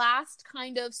was the last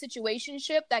kind of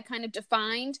situationship that kind of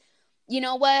defined, you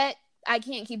know what, I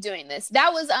can't keep doing this.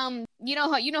 That was you know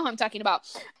who I'm talking about.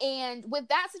 And with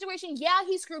that situation, yeah,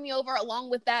 he screwed me over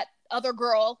along with that other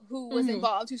girl who was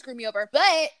involved, who screwed me over.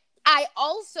 But I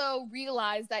also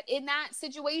realized that in that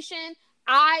situation,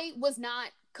 I was not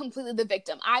completely the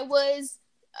victim. I was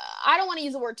I don't want to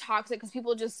use the word toxic because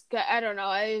people just, I don't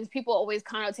know, people always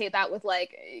connotate that with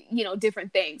like,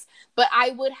 different things. But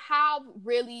I would have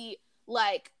really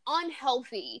like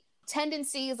unhealthy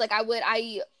tendencies. Like I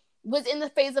was in the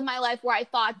phase of my life where I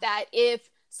thought that if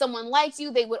someone likes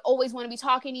you, they would always want to be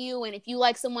talking to you. And if you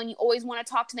like someone, you always want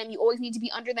to talk to them. You always need to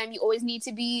be under them. You always need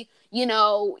to be,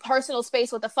 personal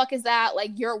space. What the fuck is that?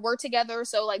 Like, we're together.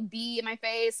 So like, be in my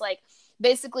face. Like,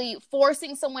 basically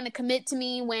forcing someone to commit to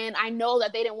me when I know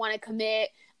that they didn't want to commit,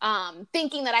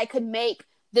 thinking that I could make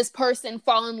this person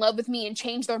fall in love with me and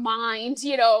change their mind,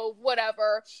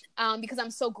 whatever, because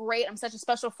I'm so great. I'm such a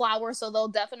special flower. So they'll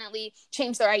definitely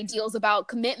change their ideals about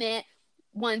commitment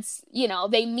once,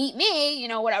 they meet me,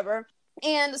 whatever.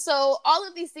 And so all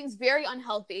of these things, very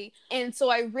unhealthy. And so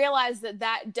I realized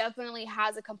that definitely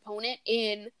has a component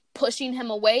in pushing him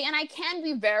away. And I can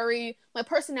be my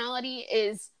personality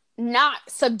is not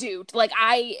subdued. Like,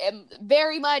 I am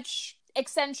very much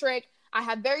eccentric. I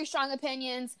have very strong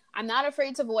opinions. I'm not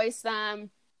afraid to voice them.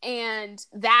 And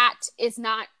that is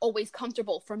not always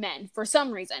comfortable for men for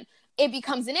some reason. It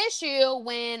becomes an issue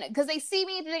because they see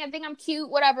me, they think I'm cute,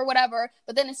 whatever.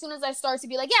 But then as soon as I start to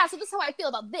be like, yeah, so this is how I feel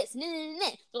about this,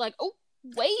 they're like, oh,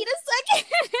 wait a second.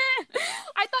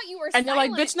 I thought you were And you're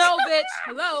like, silent. bitch, no, bitch.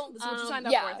 Hello. This is what you signed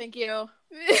up yeah. for. Thank you.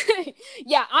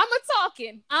 Yeah, I'm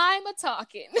a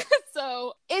talking.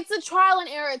 So it's a trial and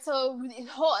error. It's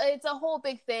a whole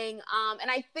big thing.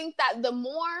 And I think that the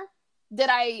more that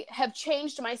I have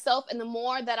changed myself and the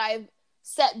more that I've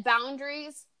set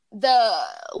boundaries, the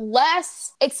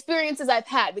less experiences I've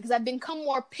had, because I've become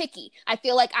more picky. I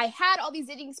feel like I had all these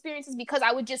dating experiences because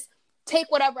I would just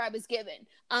take whatever I was given.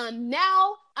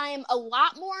 Now I am a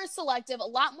lot more selective, a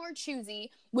lot more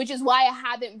choosy, which is why I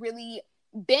haven't really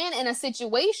been in a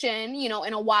situation,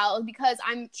 in a while, because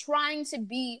I'm trying to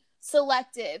be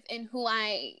selective in who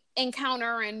I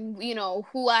encounter and,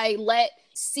 who I let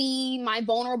see my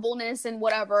vulnerableness and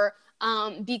whatever,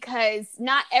 because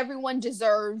not everyone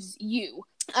deserves you.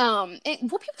 Will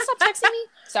people stop texting me?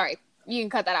 Sorry. You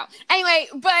can cut that out. Anyway,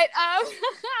 but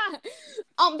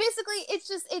basically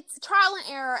it's trial and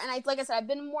error, and like I said, I've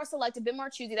been more selective, been more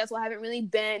choosy. That's why I haven't really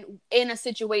been in a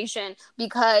situation,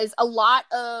 because a lot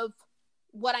of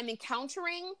what I'm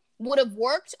encountering would have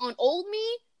worked on old me,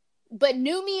 but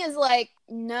new me is like,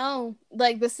 no,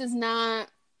 like this is not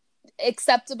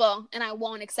acceptable and I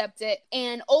won't accept it.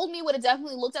 And old me would have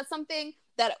definitely looked at something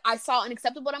that I saw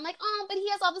unacceptable, and I'm like, oh, but he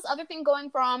has all this other thing going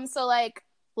for him, so like,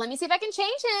 let me see if I can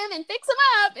change him and fix him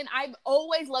up. And I've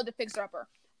always loved a fixer-upper.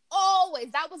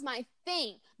 Always. That was my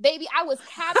thing. Baby, I was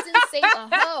Captain Save a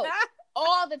Hoe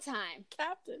all the time.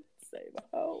 Captain Save a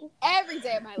Hoe. Every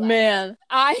day of my life. Man.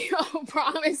 I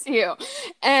promise you.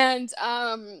 And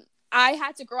I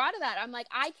had to grow out of that. I'm like,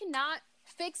 I cannot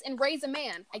fix and raise a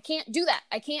man. I can't do that.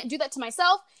 I can't do that to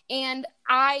myself, and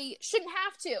I shouldn't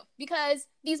have to, because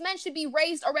these men should be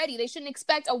raised already. They shouldn't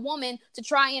expect a woman to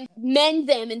try and mend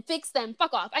them and fix them.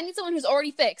 Fuck off. I need someone who's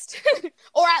already fixed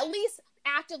or at least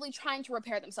actively trying to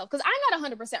repair themselves, because I'm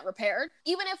not 100% repaired.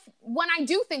 Even if when I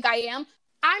do think I am,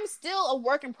 I'm still a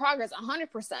work in progress 100%,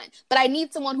 but I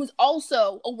need someone who's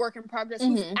also a work in progress,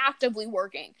 who's actively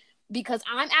working. Because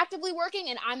I'm actively working,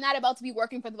 and I'm not about to be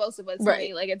working for the both of us. Right.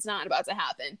 Honey. Like, it's not about to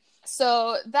happen.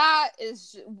 So that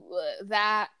is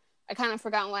that. I kind of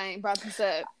forgot why I brought this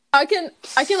up. I can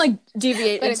like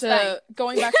deviate But it's into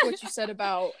going back to what you said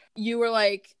about you were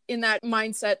like in that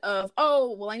mindset of,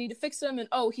 oh, well, I need to fix him, and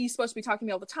oh, he's supposed to be talking to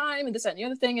me all the time, and this, that, and the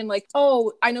other thing, and like,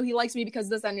 oh, I know he likes me because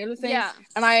this, that, and the other thing. Yeah.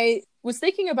 And I was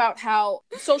thinking about how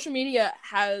social media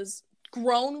has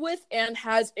grown with and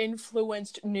has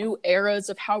influenced new eras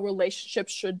of how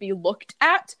relationships should be looked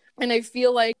at. And I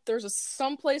feel like there's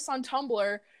some place on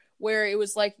Tumblr where it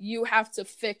was like, you have to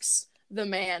fix the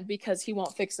man because he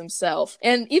won't fix himself.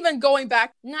 And even going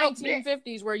back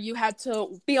 1950s where you had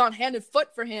to be on hand and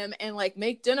foot for him and like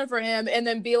make dinner for him and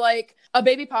then be like a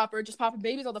baby popper, just popping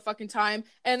babies all the fucking time.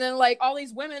 And then like all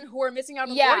these women who are missing out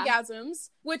on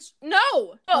orgasms, which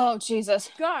no. Oh, Jesus.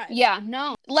 God. Yeah,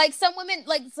 no. Like some women,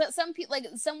 like some people, like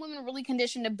some women are really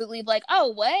conditioned to believe like, oh,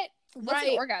 what? What's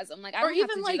an orgasm? Like, I don't have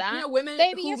to like, do that. You know, women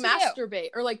Baby, who yes, masturbate,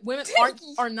 or like women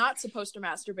are not supposed to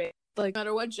masturbate. Like, no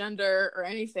matter what gender or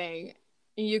anything,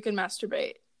 you can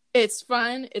masturbate. It's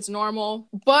fun, it's normal,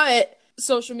 but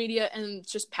social media and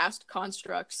just past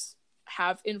constructs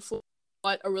have influenced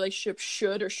what a relationship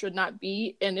should or should not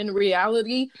be. And in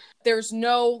reality, there's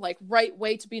no like right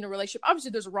way to be in a relationship.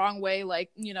 Obviously, there's a wrong way, like,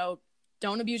 you know,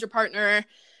 don't abuse your partner,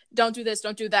 don't do this,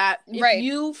 don't do that. If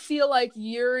you feel like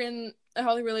you're in a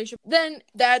healthy relationship, then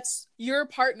that's your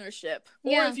partnership.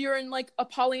 Or if you're in like a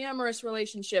polyamorous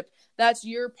relationship, that's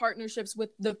your partnerships with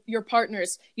your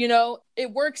partners. You know,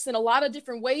 it works in a lot of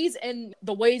different ways, and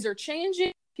the ways are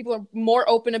changing. People are more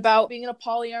open about being in a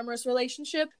polyamorous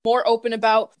relationship, more open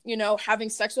about, you know, having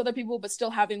sex with other people, but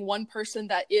still having one person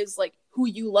that is like who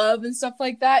you love and stuff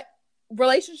like that.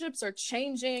 Relationships are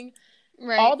changing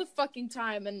all the fucking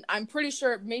time, and I'm pretty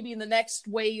sure maybe in the next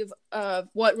wave of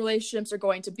what relationships are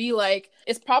going to be like,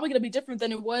 it's probably going to be different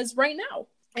than it was right now.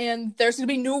 And there's going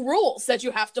to be new rules that you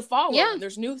have to follow. Yeah. And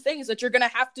there's new things that you're going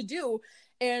to have to do,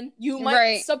 and you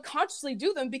might subconsciously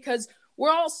do them because we're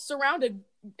all surrounded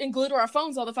and glued to our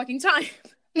phones all the fucking time.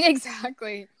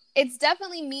 Exactly. It's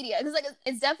definitely media, because like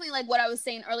it's definitely like what I was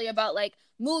saying earlier about like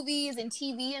movies and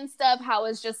TV and stuff, how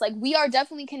it's just like we are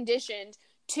definitely conditioned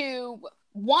to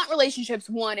want relationships,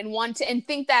 one, and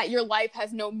think that your life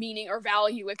has no meaning or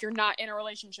value if you're not in a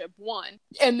relationship, one.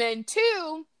 And then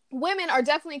two, women are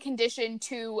definitely conditioned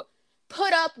to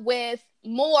put up with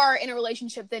more in a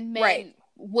relationship than men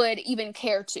would even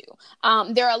care to.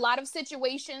 There are a lot of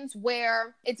situations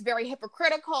where it's very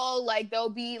hypocritical. Like there'll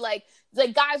be like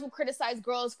guys will criticize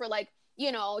girls for like,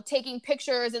 you know, taking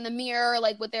pictures in the mirror,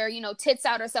 like with their, you know, tits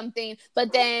out or something,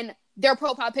 but then their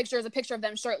profile picture is a picture of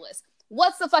them shirtless.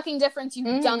 What's the fucking difference, you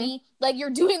Mhm. dummy? Like, you're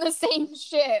doing the same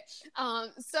shit.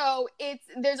 So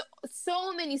there's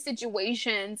so many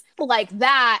situations like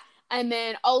that. And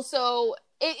then also,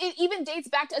 it even dates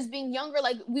back to us being younger.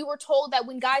 Like, we were told that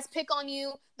when guys pick on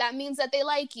you, that means that they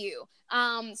like you.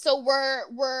 So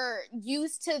we're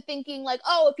used to thinking like,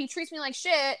 oh, if he treats me like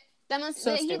shit, that must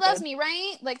So he stupid. loves me,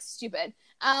 right? Like, stupid.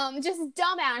 Just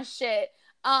dumbass shit.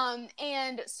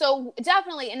 And so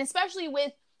definitely, and especially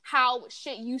with how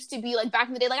shit used to be like back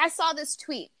in the day. Like, I saw this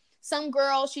tweet. Some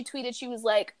girl, she tweeted, she was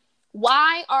like,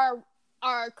 why are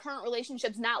our current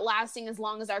relationships not lasting as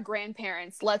long as our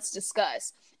grandparents? Let's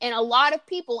discuss. And a lot of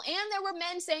people, and there were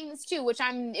men saying this too, which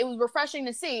it was refreshing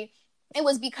to see. It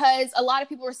was because a lot of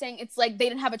people were saying it's like they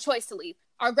didn't have a choice to leave.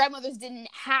 Our grandmothers didn't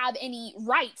have any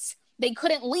rights. They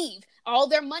couldn't leave. All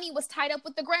their money was tied up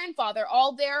with the grandfather,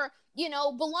 all their,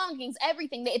 belongings,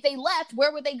 everything. If they left,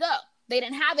 where would they go? They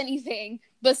didn't have anything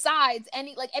besides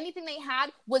anything they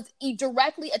had was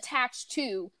directly attached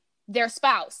to their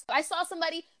spouse. I saw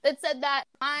somebody that said that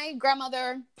my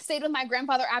grandmother stayed with my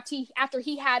grandfather after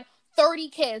he had 30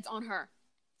 kids on her.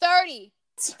 30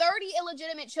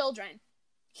 illegitimate children.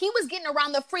 He was getting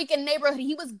around the freaking neighborhood.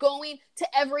 He was going to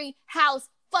every house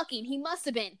fucking. He must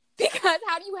have been. Because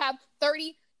how do you have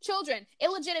 30 children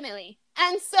illegitimately?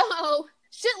 And so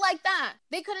shit like that,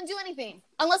 they couldn't do anything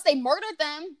unless they murdered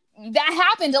them. That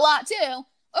happened a lot too.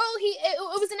 Oh, it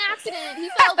was an accident. He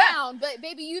fell down. But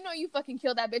baby, you fucking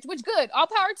killed that bitch, which good. All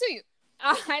power to you.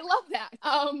 I love that.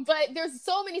 But there's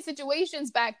so many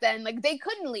situations back then, like they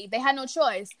couldn't leave. They had no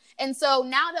choice. And so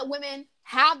now that women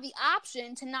have the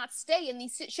option to not stay in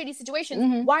these shitty situations,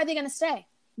 Mhm. why are they going to stay?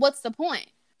 What's the point?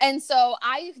 And so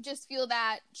I just feel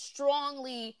that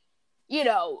strongly,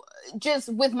 just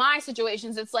with my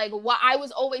situations, it's like, I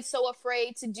was always so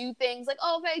afraid to do things like,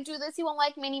 oh, if I do this, he won't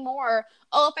like me anymore. Or,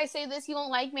 oh, if I say this, he won't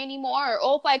like me anymore. Or,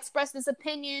 oh, if I express this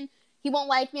opinion, he won't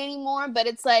like me anymore. But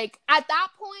it's like, at that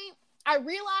point, I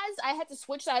realized I had to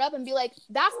switch that up and be like,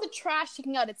 that's the trash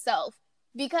taking out itself.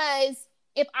 Because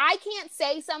if I can't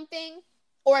say something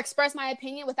or express my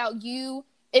opinion without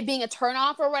it being a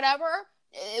turnoff or whatever,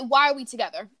 why are we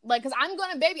together? Like, because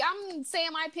I'm saying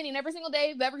my opinion every single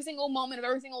day of every single moment of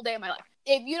every single day of my life.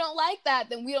 If you don't like that,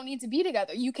 then we don't need to be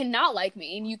together. You cannot like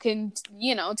me, and you can,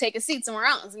 take a seat somewhere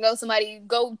else and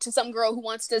go to some girl who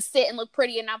wants to sit and look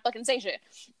pretty and not fucking say shit.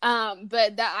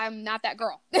 But I'm not that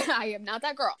girl. I am not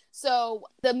that girl. So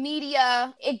the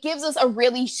media, it gives us a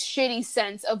really shitty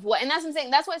sense of and that's what I'm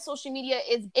saying. That's why social media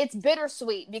it's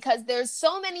bittersweet, because there's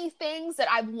so many things that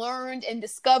I've learned and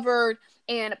discovered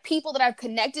and people that I've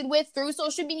connected with through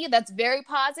social media that's very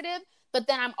positive. But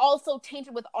then I'm also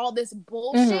tainted with all this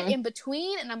bullshit in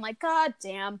between. And I'm like, God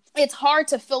damn, it's hard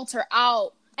to filter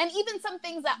out. And even some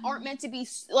things that aren't meant to be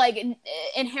like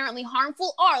inherently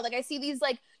harmful are. Like, I see these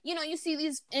you see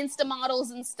these Insta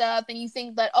models and stuff, and you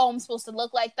think that, oh, I'm supposed to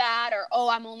look like that, or, oh,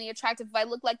 I'm only attractive if I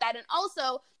look like that. And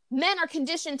also, men are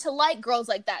conditioned to like girls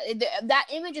like that. That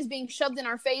image is being shoved in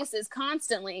our faces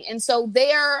constantly. And so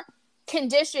they're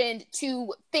conditioned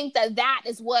to think that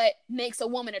is what makes a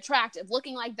woman attractive.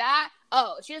 Looking like that,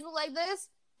 oh, she doesn't look like this,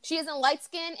 she isn't light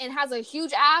skinned and has a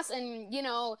huge ass and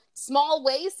small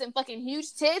waist and fucking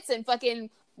huge tits and fucking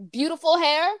beautiful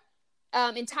hair,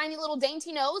 and tiny little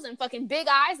dainty nose and fucking big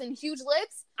eyes and huge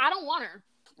lips, I don't want her.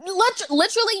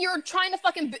 Literally, you're trying to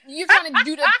do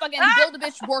the fucking build a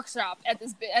bitch workshop at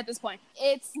this point.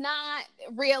 It's not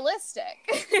realistic.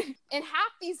 And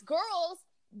half these girls,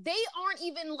 they aren't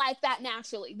even like that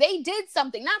naturally. They did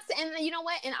something. And you know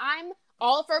what? And I'm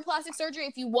all for plastic surgery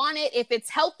if you want it, if it's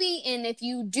healthy, and if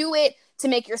you do it to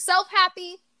make yourself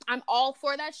happy, I'm all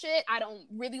for that shit. I don't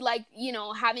really like,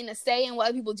 having a say in what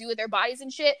other people do with their bodies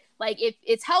and shit. Like, if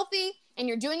it's healthy and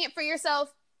you're doing it for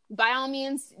yourself, by all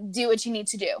means, do what you need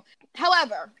to do.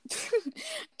 However,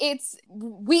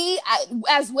 we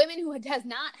as women who does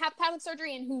not have plastic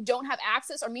surgery and who don't have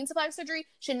access or means to plastic surgery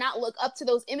should not look up to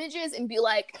those images and be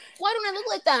like, why don't I look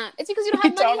like that? It's because you don't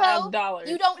have money, have dollars.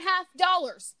 You don't have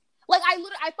dollars. Like,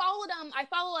 I follow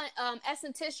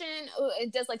esthetician who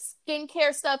does like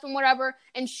skincare stuff and whatever,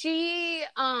 and she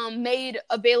made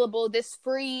available this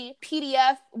free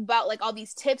PDF about like all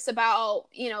these tips about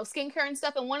skincare and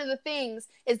stuff. And one of the things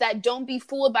is that don't be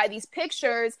fooled by these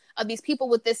pictures of these people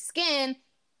with this skin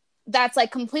that's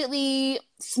like completely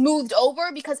smoothed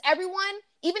over, because everyone,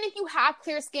 even if you have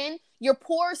clear skin, your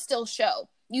pores still show.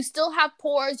 You still have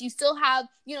pores. You still have,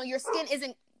 your skin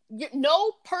isn't.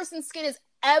 No person's skin is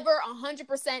ever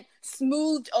 100%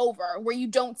 smoothed over where you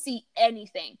don't see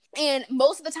anything. And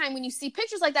most of the time when you see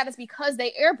pictures like that, it's because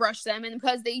they airbrush them and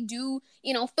because they do,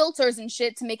 you know, filters and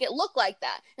shit to make it look like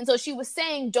that. And so she was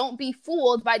saying, don't be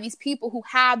fooled by these people who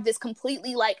have this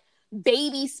completely like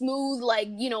baby smooth, like,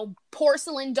 you know,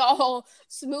 porcelain doll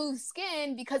smooth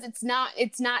skin, because it's not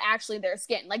actually their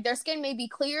skin. Like, their skin may be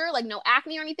clear, like no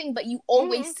acne or anything, but you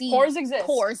always see pores exist,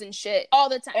 pores and shit all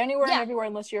the time, anywhere and everywhere,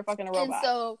 unless you're fucking a robot. And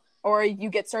so, or you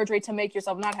get surgery to make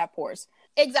yourself not have pores.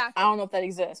 Exactly. I don't know if that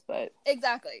exists, but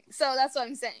exactly. So that's what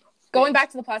I'm saying. Going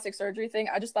back to the plastic surgery thing,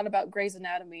 I just thought about Grey's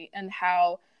Anatomy and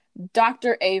how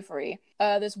Dr. Avery,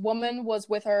 this woman was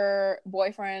with her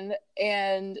boyfriend,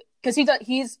 and because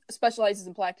he specializes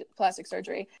in plastic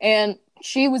surgery, and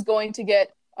she was going to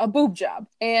get a boob job,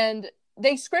 and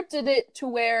they scripted it to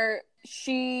where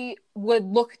she would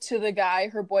look to the guy,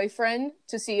 her boyfriend,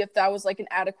 to see if that was like an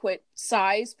adequate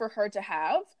size for her to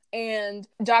have. And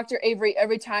Dr. Avery,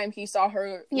 every time he saw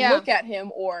her look at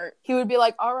him, or he would be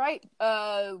like, all right,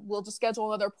 we'll just schedule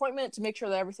another appointment to make sure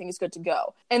that everything is good to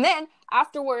go. And then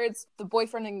afterwards, the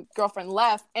boyfriend and girlfriend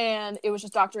left, and it was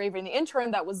just Dr. Avery and the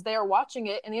intern that was there watching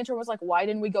it. And the intern was like, why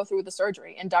didn't we go through with the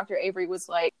surgery? And Dr. Avery was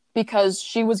like, because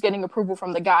she was getting approval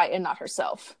from the guy and not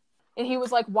herself. And he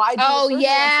was like, why do surgery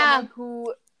on someone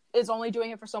who is only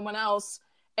doing it for someone else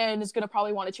and is going to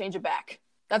probably want to change it back?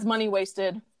 That's money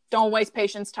wasted. Don't waste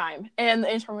patients' time. And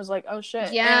the intern was like, oh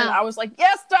shit. Yeah. And I was like,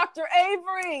 yes, Dr.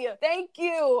 Avery, thank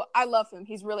you. I love him.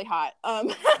 He's really hot.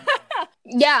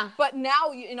 Yeah. But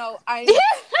now, you know, I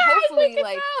hopefully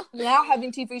like now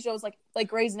having TV shows like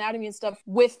Grey's Anatomy and stuff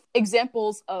with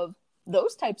examples of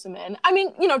those types of men. I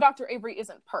mean, you know, Dr. Avery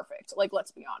isn't perfect. Like,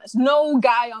 let's be honest. No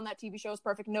guy on that TV show is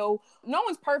perfect. No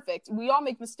one's perfect. We all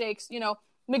make mistakes. You know,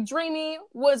 McDreamy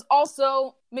was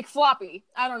also McFloppy.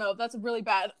 I don't know. That's really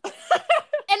bad.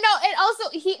 And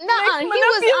he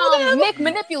was Mick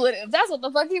Manipulative. That's what the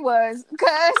fuck he was.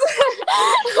 Cause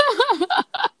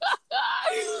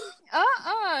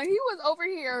he was over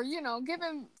here, you know,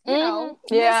 giving, you know,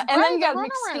 yeah. And then you got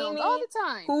McSteamy all the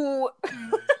time, who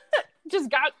just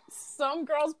got some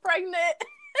girls pregnant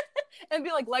and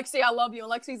be like, Lexi, I love you.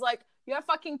 And Lexi's like, you have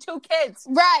fucking 2 kids,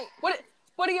 right? What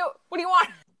do you want?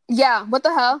 Yeah, what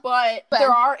the hell? But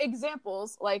there are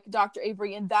examples like Dr.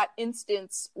 Avery in that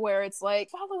instance where it's like,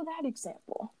 follow that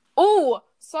example. Oh,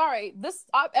 sorry, this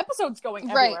episode's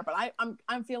going everywhere, but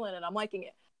I'm feeling it. I'm liking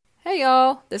it. Hey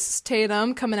y'all, this is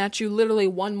Tatum coming at you literally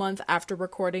 1 month after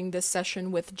recording this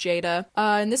session with Jada.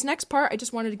 In this next part, I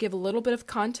just wanted to give a little bit of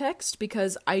context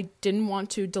because I didn't want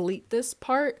to delete this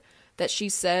part that she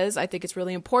says. I think it's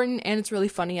really important and it's really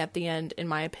funny at the end, in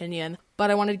my opinion.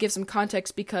 But I wanted to give some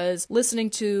context because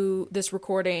listening to this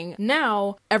recording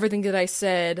now, everything that I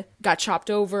said got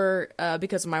chopped over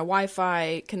because of my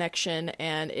Wi-Fi connection,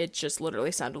 and it just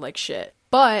literally sounded like shit.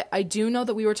 But I do know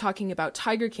that we were talking about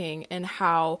Tiger King and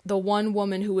how the one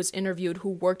woman who was interviewed who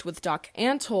worked with Doc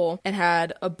Antle and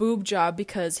had a boob job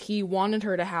because he wanted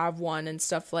her to have one and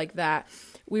stuff like that.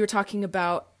 We were talking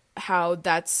about how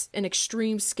that's an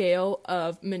extreme scale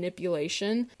of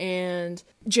manipulation, and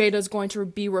Jada's going to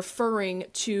be referring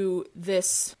to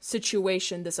this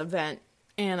situation, this event,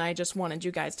 and I just wanted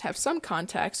you guys to have some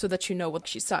context so that you know what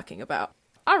she's talking about.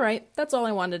 Alright, that's all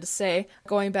I wanted to say.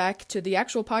 Going back to the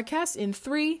actual podcast in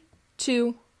 3,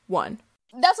 2, 1.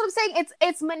 That's what I'm saying.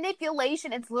 It's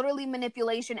manipulation. It's literally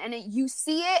manipulation, and you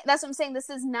see it. That's what I'm saying. This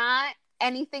is not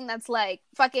anything that's like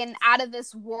fucking out of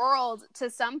this world to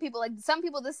some people. Like, some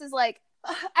people, this is like,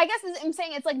 I guess I'm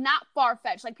saying it's like not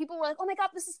far-fetched. Like, people were like, oh my god,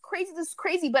 this is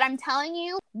crazy. But I'm telling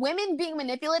you, women being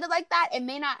manipulated like that, it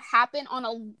may not happen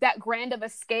on that grand of a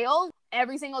scale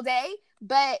every single day,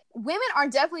 but women are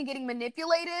definitely getting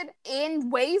manipulated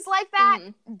in ways like that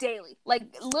daily. Like,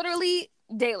 literally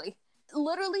daily.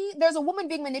 Literally, there's a woman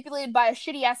being manipulated by a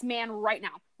shitty ass man right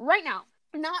now.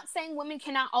 I'm not saying women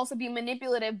cannot also be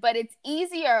manipulative, but it's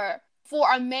easier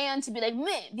for a man to be like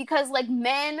men, because like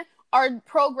men are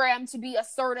programmed to be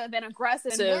assertive and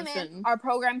aggressive, and women are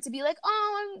programmed to be like,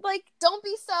 oh, like, don't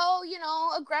be so, you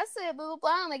know, aggressive, blah, blah,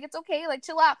 blah. Like, it's okay, like,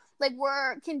 chill out. Like,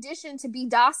 we're conditioned to be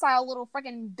docile little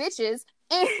freaking bitches,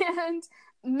 and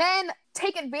men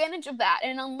take advantage of that.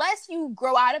 And unless you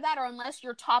grow out of that, or unless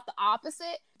you're taught the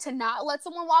opposite, to not let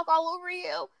someone walk all over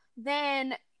you,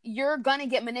 then you're gonna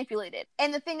get manipulated.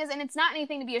 And the thing is, and it's not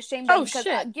anything to be ashamed of, because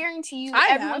I guarantee you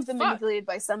everyone's been manipulated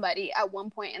by somebody at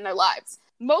one point in their lives.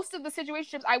 Most of the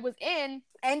situationships I was in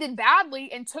ended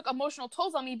badly and took emotional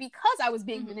tolls on me because I was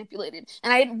being manipulated,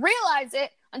 and I didn't realize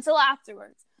it until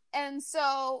afterwards. And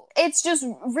so it's just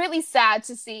really sad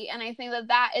to see, and I think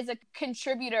that is a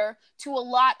contributor to a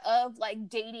lot of like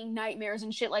dating nightmares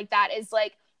and shit like that, is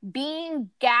like being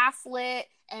gaslit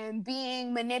and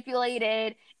being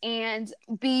manipulated and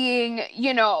being,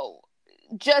 you know,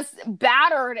 just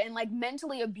battered and like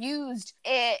mentally abused,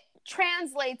 it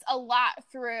translates a lot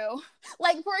through,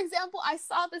 like, for example, I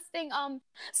saw this thing,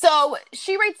 so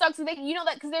She Rates Dogs, so they, you know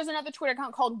that, because there's another Twitter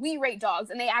account called We Rate Dogs,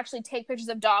 and they actually take pictures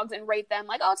of dogs and rate them,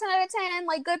 like, oh, 10 out of 10,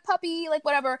 like, good puppy, like,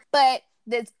 whatever. But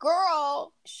this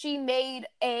girl, she made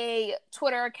a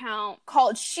Twitter account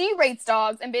called She Rates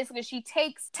Dogs, and basically she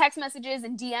takes text messages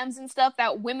and DMs and stuff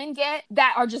that women get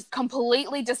that are just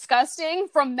completely disgusting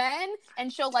from men,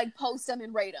 and she'll like post them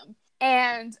and rate them.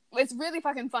 And it's really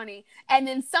fucking funny. And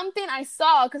then something I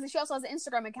saw, because she also has an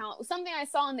Instagram account, something I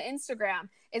saw on the Instagram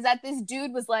is that this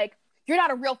dude was like, you're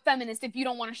not a real feminist if you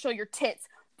don't want to show your tits.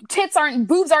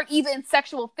 Boobs aren't even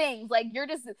sexual things. Like, you're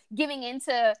just giving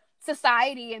into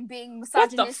society and being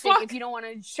misogynistic if you don't want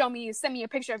to send me a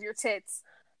picture of your tits.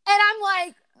 And I'm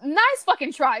like, nice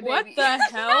fucking try, baby. What the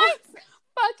hell? Nice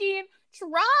fucking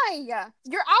try.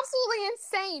 You're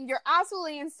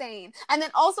absolutely insane. And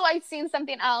then also I'd seen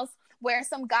something else where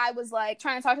some guy was like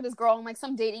trying to talk to this girl on like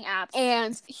some dating app,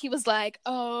 and he was like,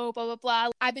 oh, blah blah blah,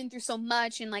 I've been through so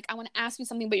much, and like I want to ask you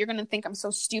something, but you're gonna think I'm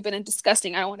so stupid and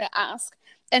disgusting, I don't want to ask.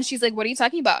 And she's like, what are you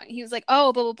talking about? And he was like,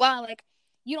 oh, blah blah blah, like,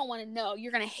 you don't want to know,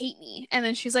 you're gonna hate me. And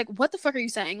then she's like, what the fuck are you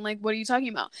saying? Like, what are you talking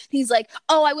about? And he's like,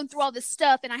 oh, I went through all this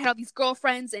stuff, and I had all these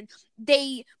girlfriends, and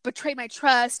they betrayed my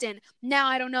trust, and now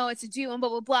I don't know what to do, and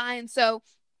blah blah blah. And so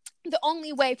the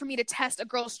only way for me to test a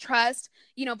girl's trust,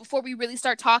 you know, before we really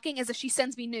start talking, is if she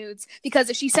sends me nudes. Because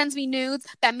if she sends me nudes,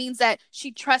 that means that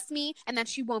she trusts me and that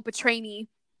she won't betray me.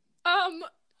 And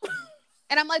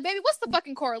I'm like, baby, what's the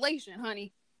fucking correlation,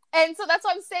 honey? And so that's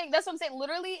what I'm saying.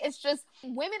 Literally, it's just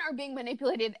women are being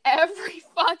manipulated every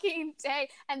fucking day.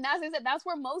 And that's, like I said, that's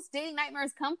where most dating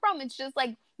nightmares come from. It's just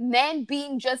like men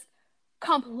being just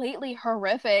completely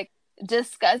horrific,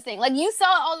 disgusting. Like, you saw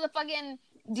all the fucking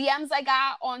DMs I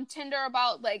got on Tinder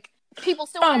about like people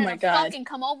still wanting to fucking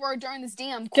come over during this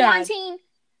damn quarantine.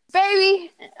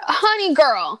 Baby, honey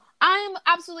girl, I'm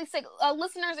absolutely sick.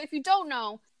 Listeners, if you don't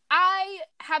know, I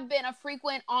have been a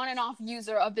frequent on and off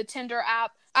user of the Tinder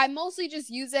app. I mostly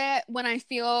just use it when I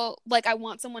feel like I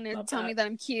want someone to tell me that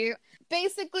I'm cute.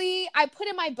 Basically, I put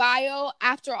in my bio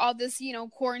after all this, you know,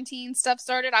 quarantine stuff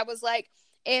started, I was like,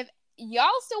 if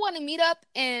y'all still want to meet up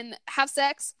and have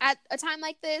sex at a time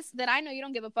like this, then I know you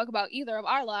don't give a fuck about either of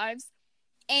our lives.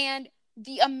 And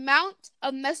the amount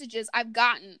of messages I've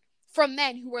gotten from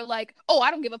men who were like, oh, I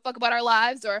don't give a fuck about our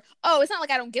lives, or, oh, it's not like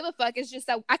I don't give a fuck, it's just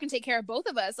that I can take care of both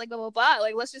of us, like, blah, blah, blah,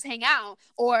 like, let's just hang out,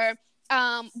 or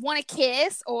want to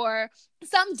kiss, or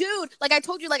some dude, like I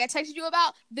told you, like I texted you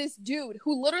about this dude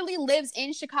who literally lives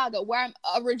in Chicago, where I'm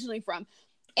originally from,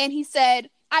 and he said,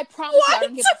 I promise you I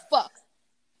don't give a fuck.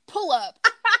 Pull up.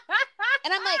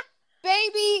 And I'm like,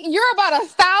 baby, you're about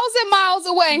 1,000 miles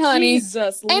away, honey.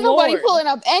 Jesus Ain't Lord. nobody pulling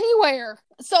up anywhere.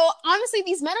 So honestly,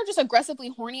 these men are just aggressively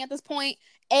horny at this point.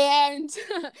 And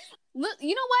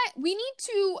you know what? We need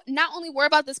to not only worry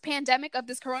about this pandemic of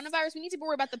this coronavirus, we need to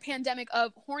worry about the pandemic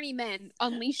of horny men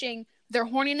unleashing their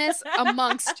horniness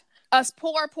amongst us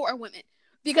poor women.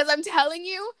 Because I'm telling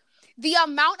you, the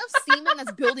amount of semen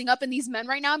that's building up in these men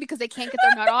right now because they can't get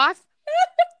their nut off,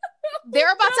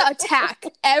 they're about to attack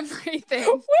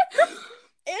everything.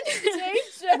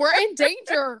 We're in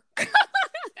danger.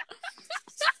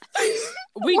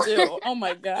 We do. Oh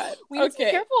my god. We need to be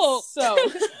careful. So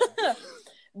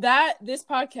this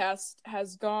podcast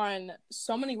has gone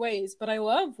so many ways, but I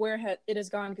love where it has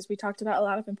gone because we talked about a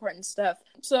lot of important stuff.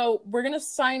 So we're gonna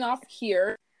sign off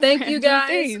here. Thank you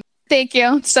guys. Thank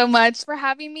you so much for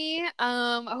having me.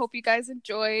 I hope you guys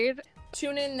enjoyed.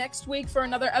 Tune in next week for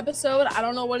another episode. I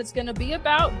don't know what it's gonna be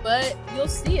about, but you'll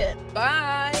see it.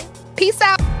 Bye. Peace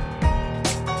out.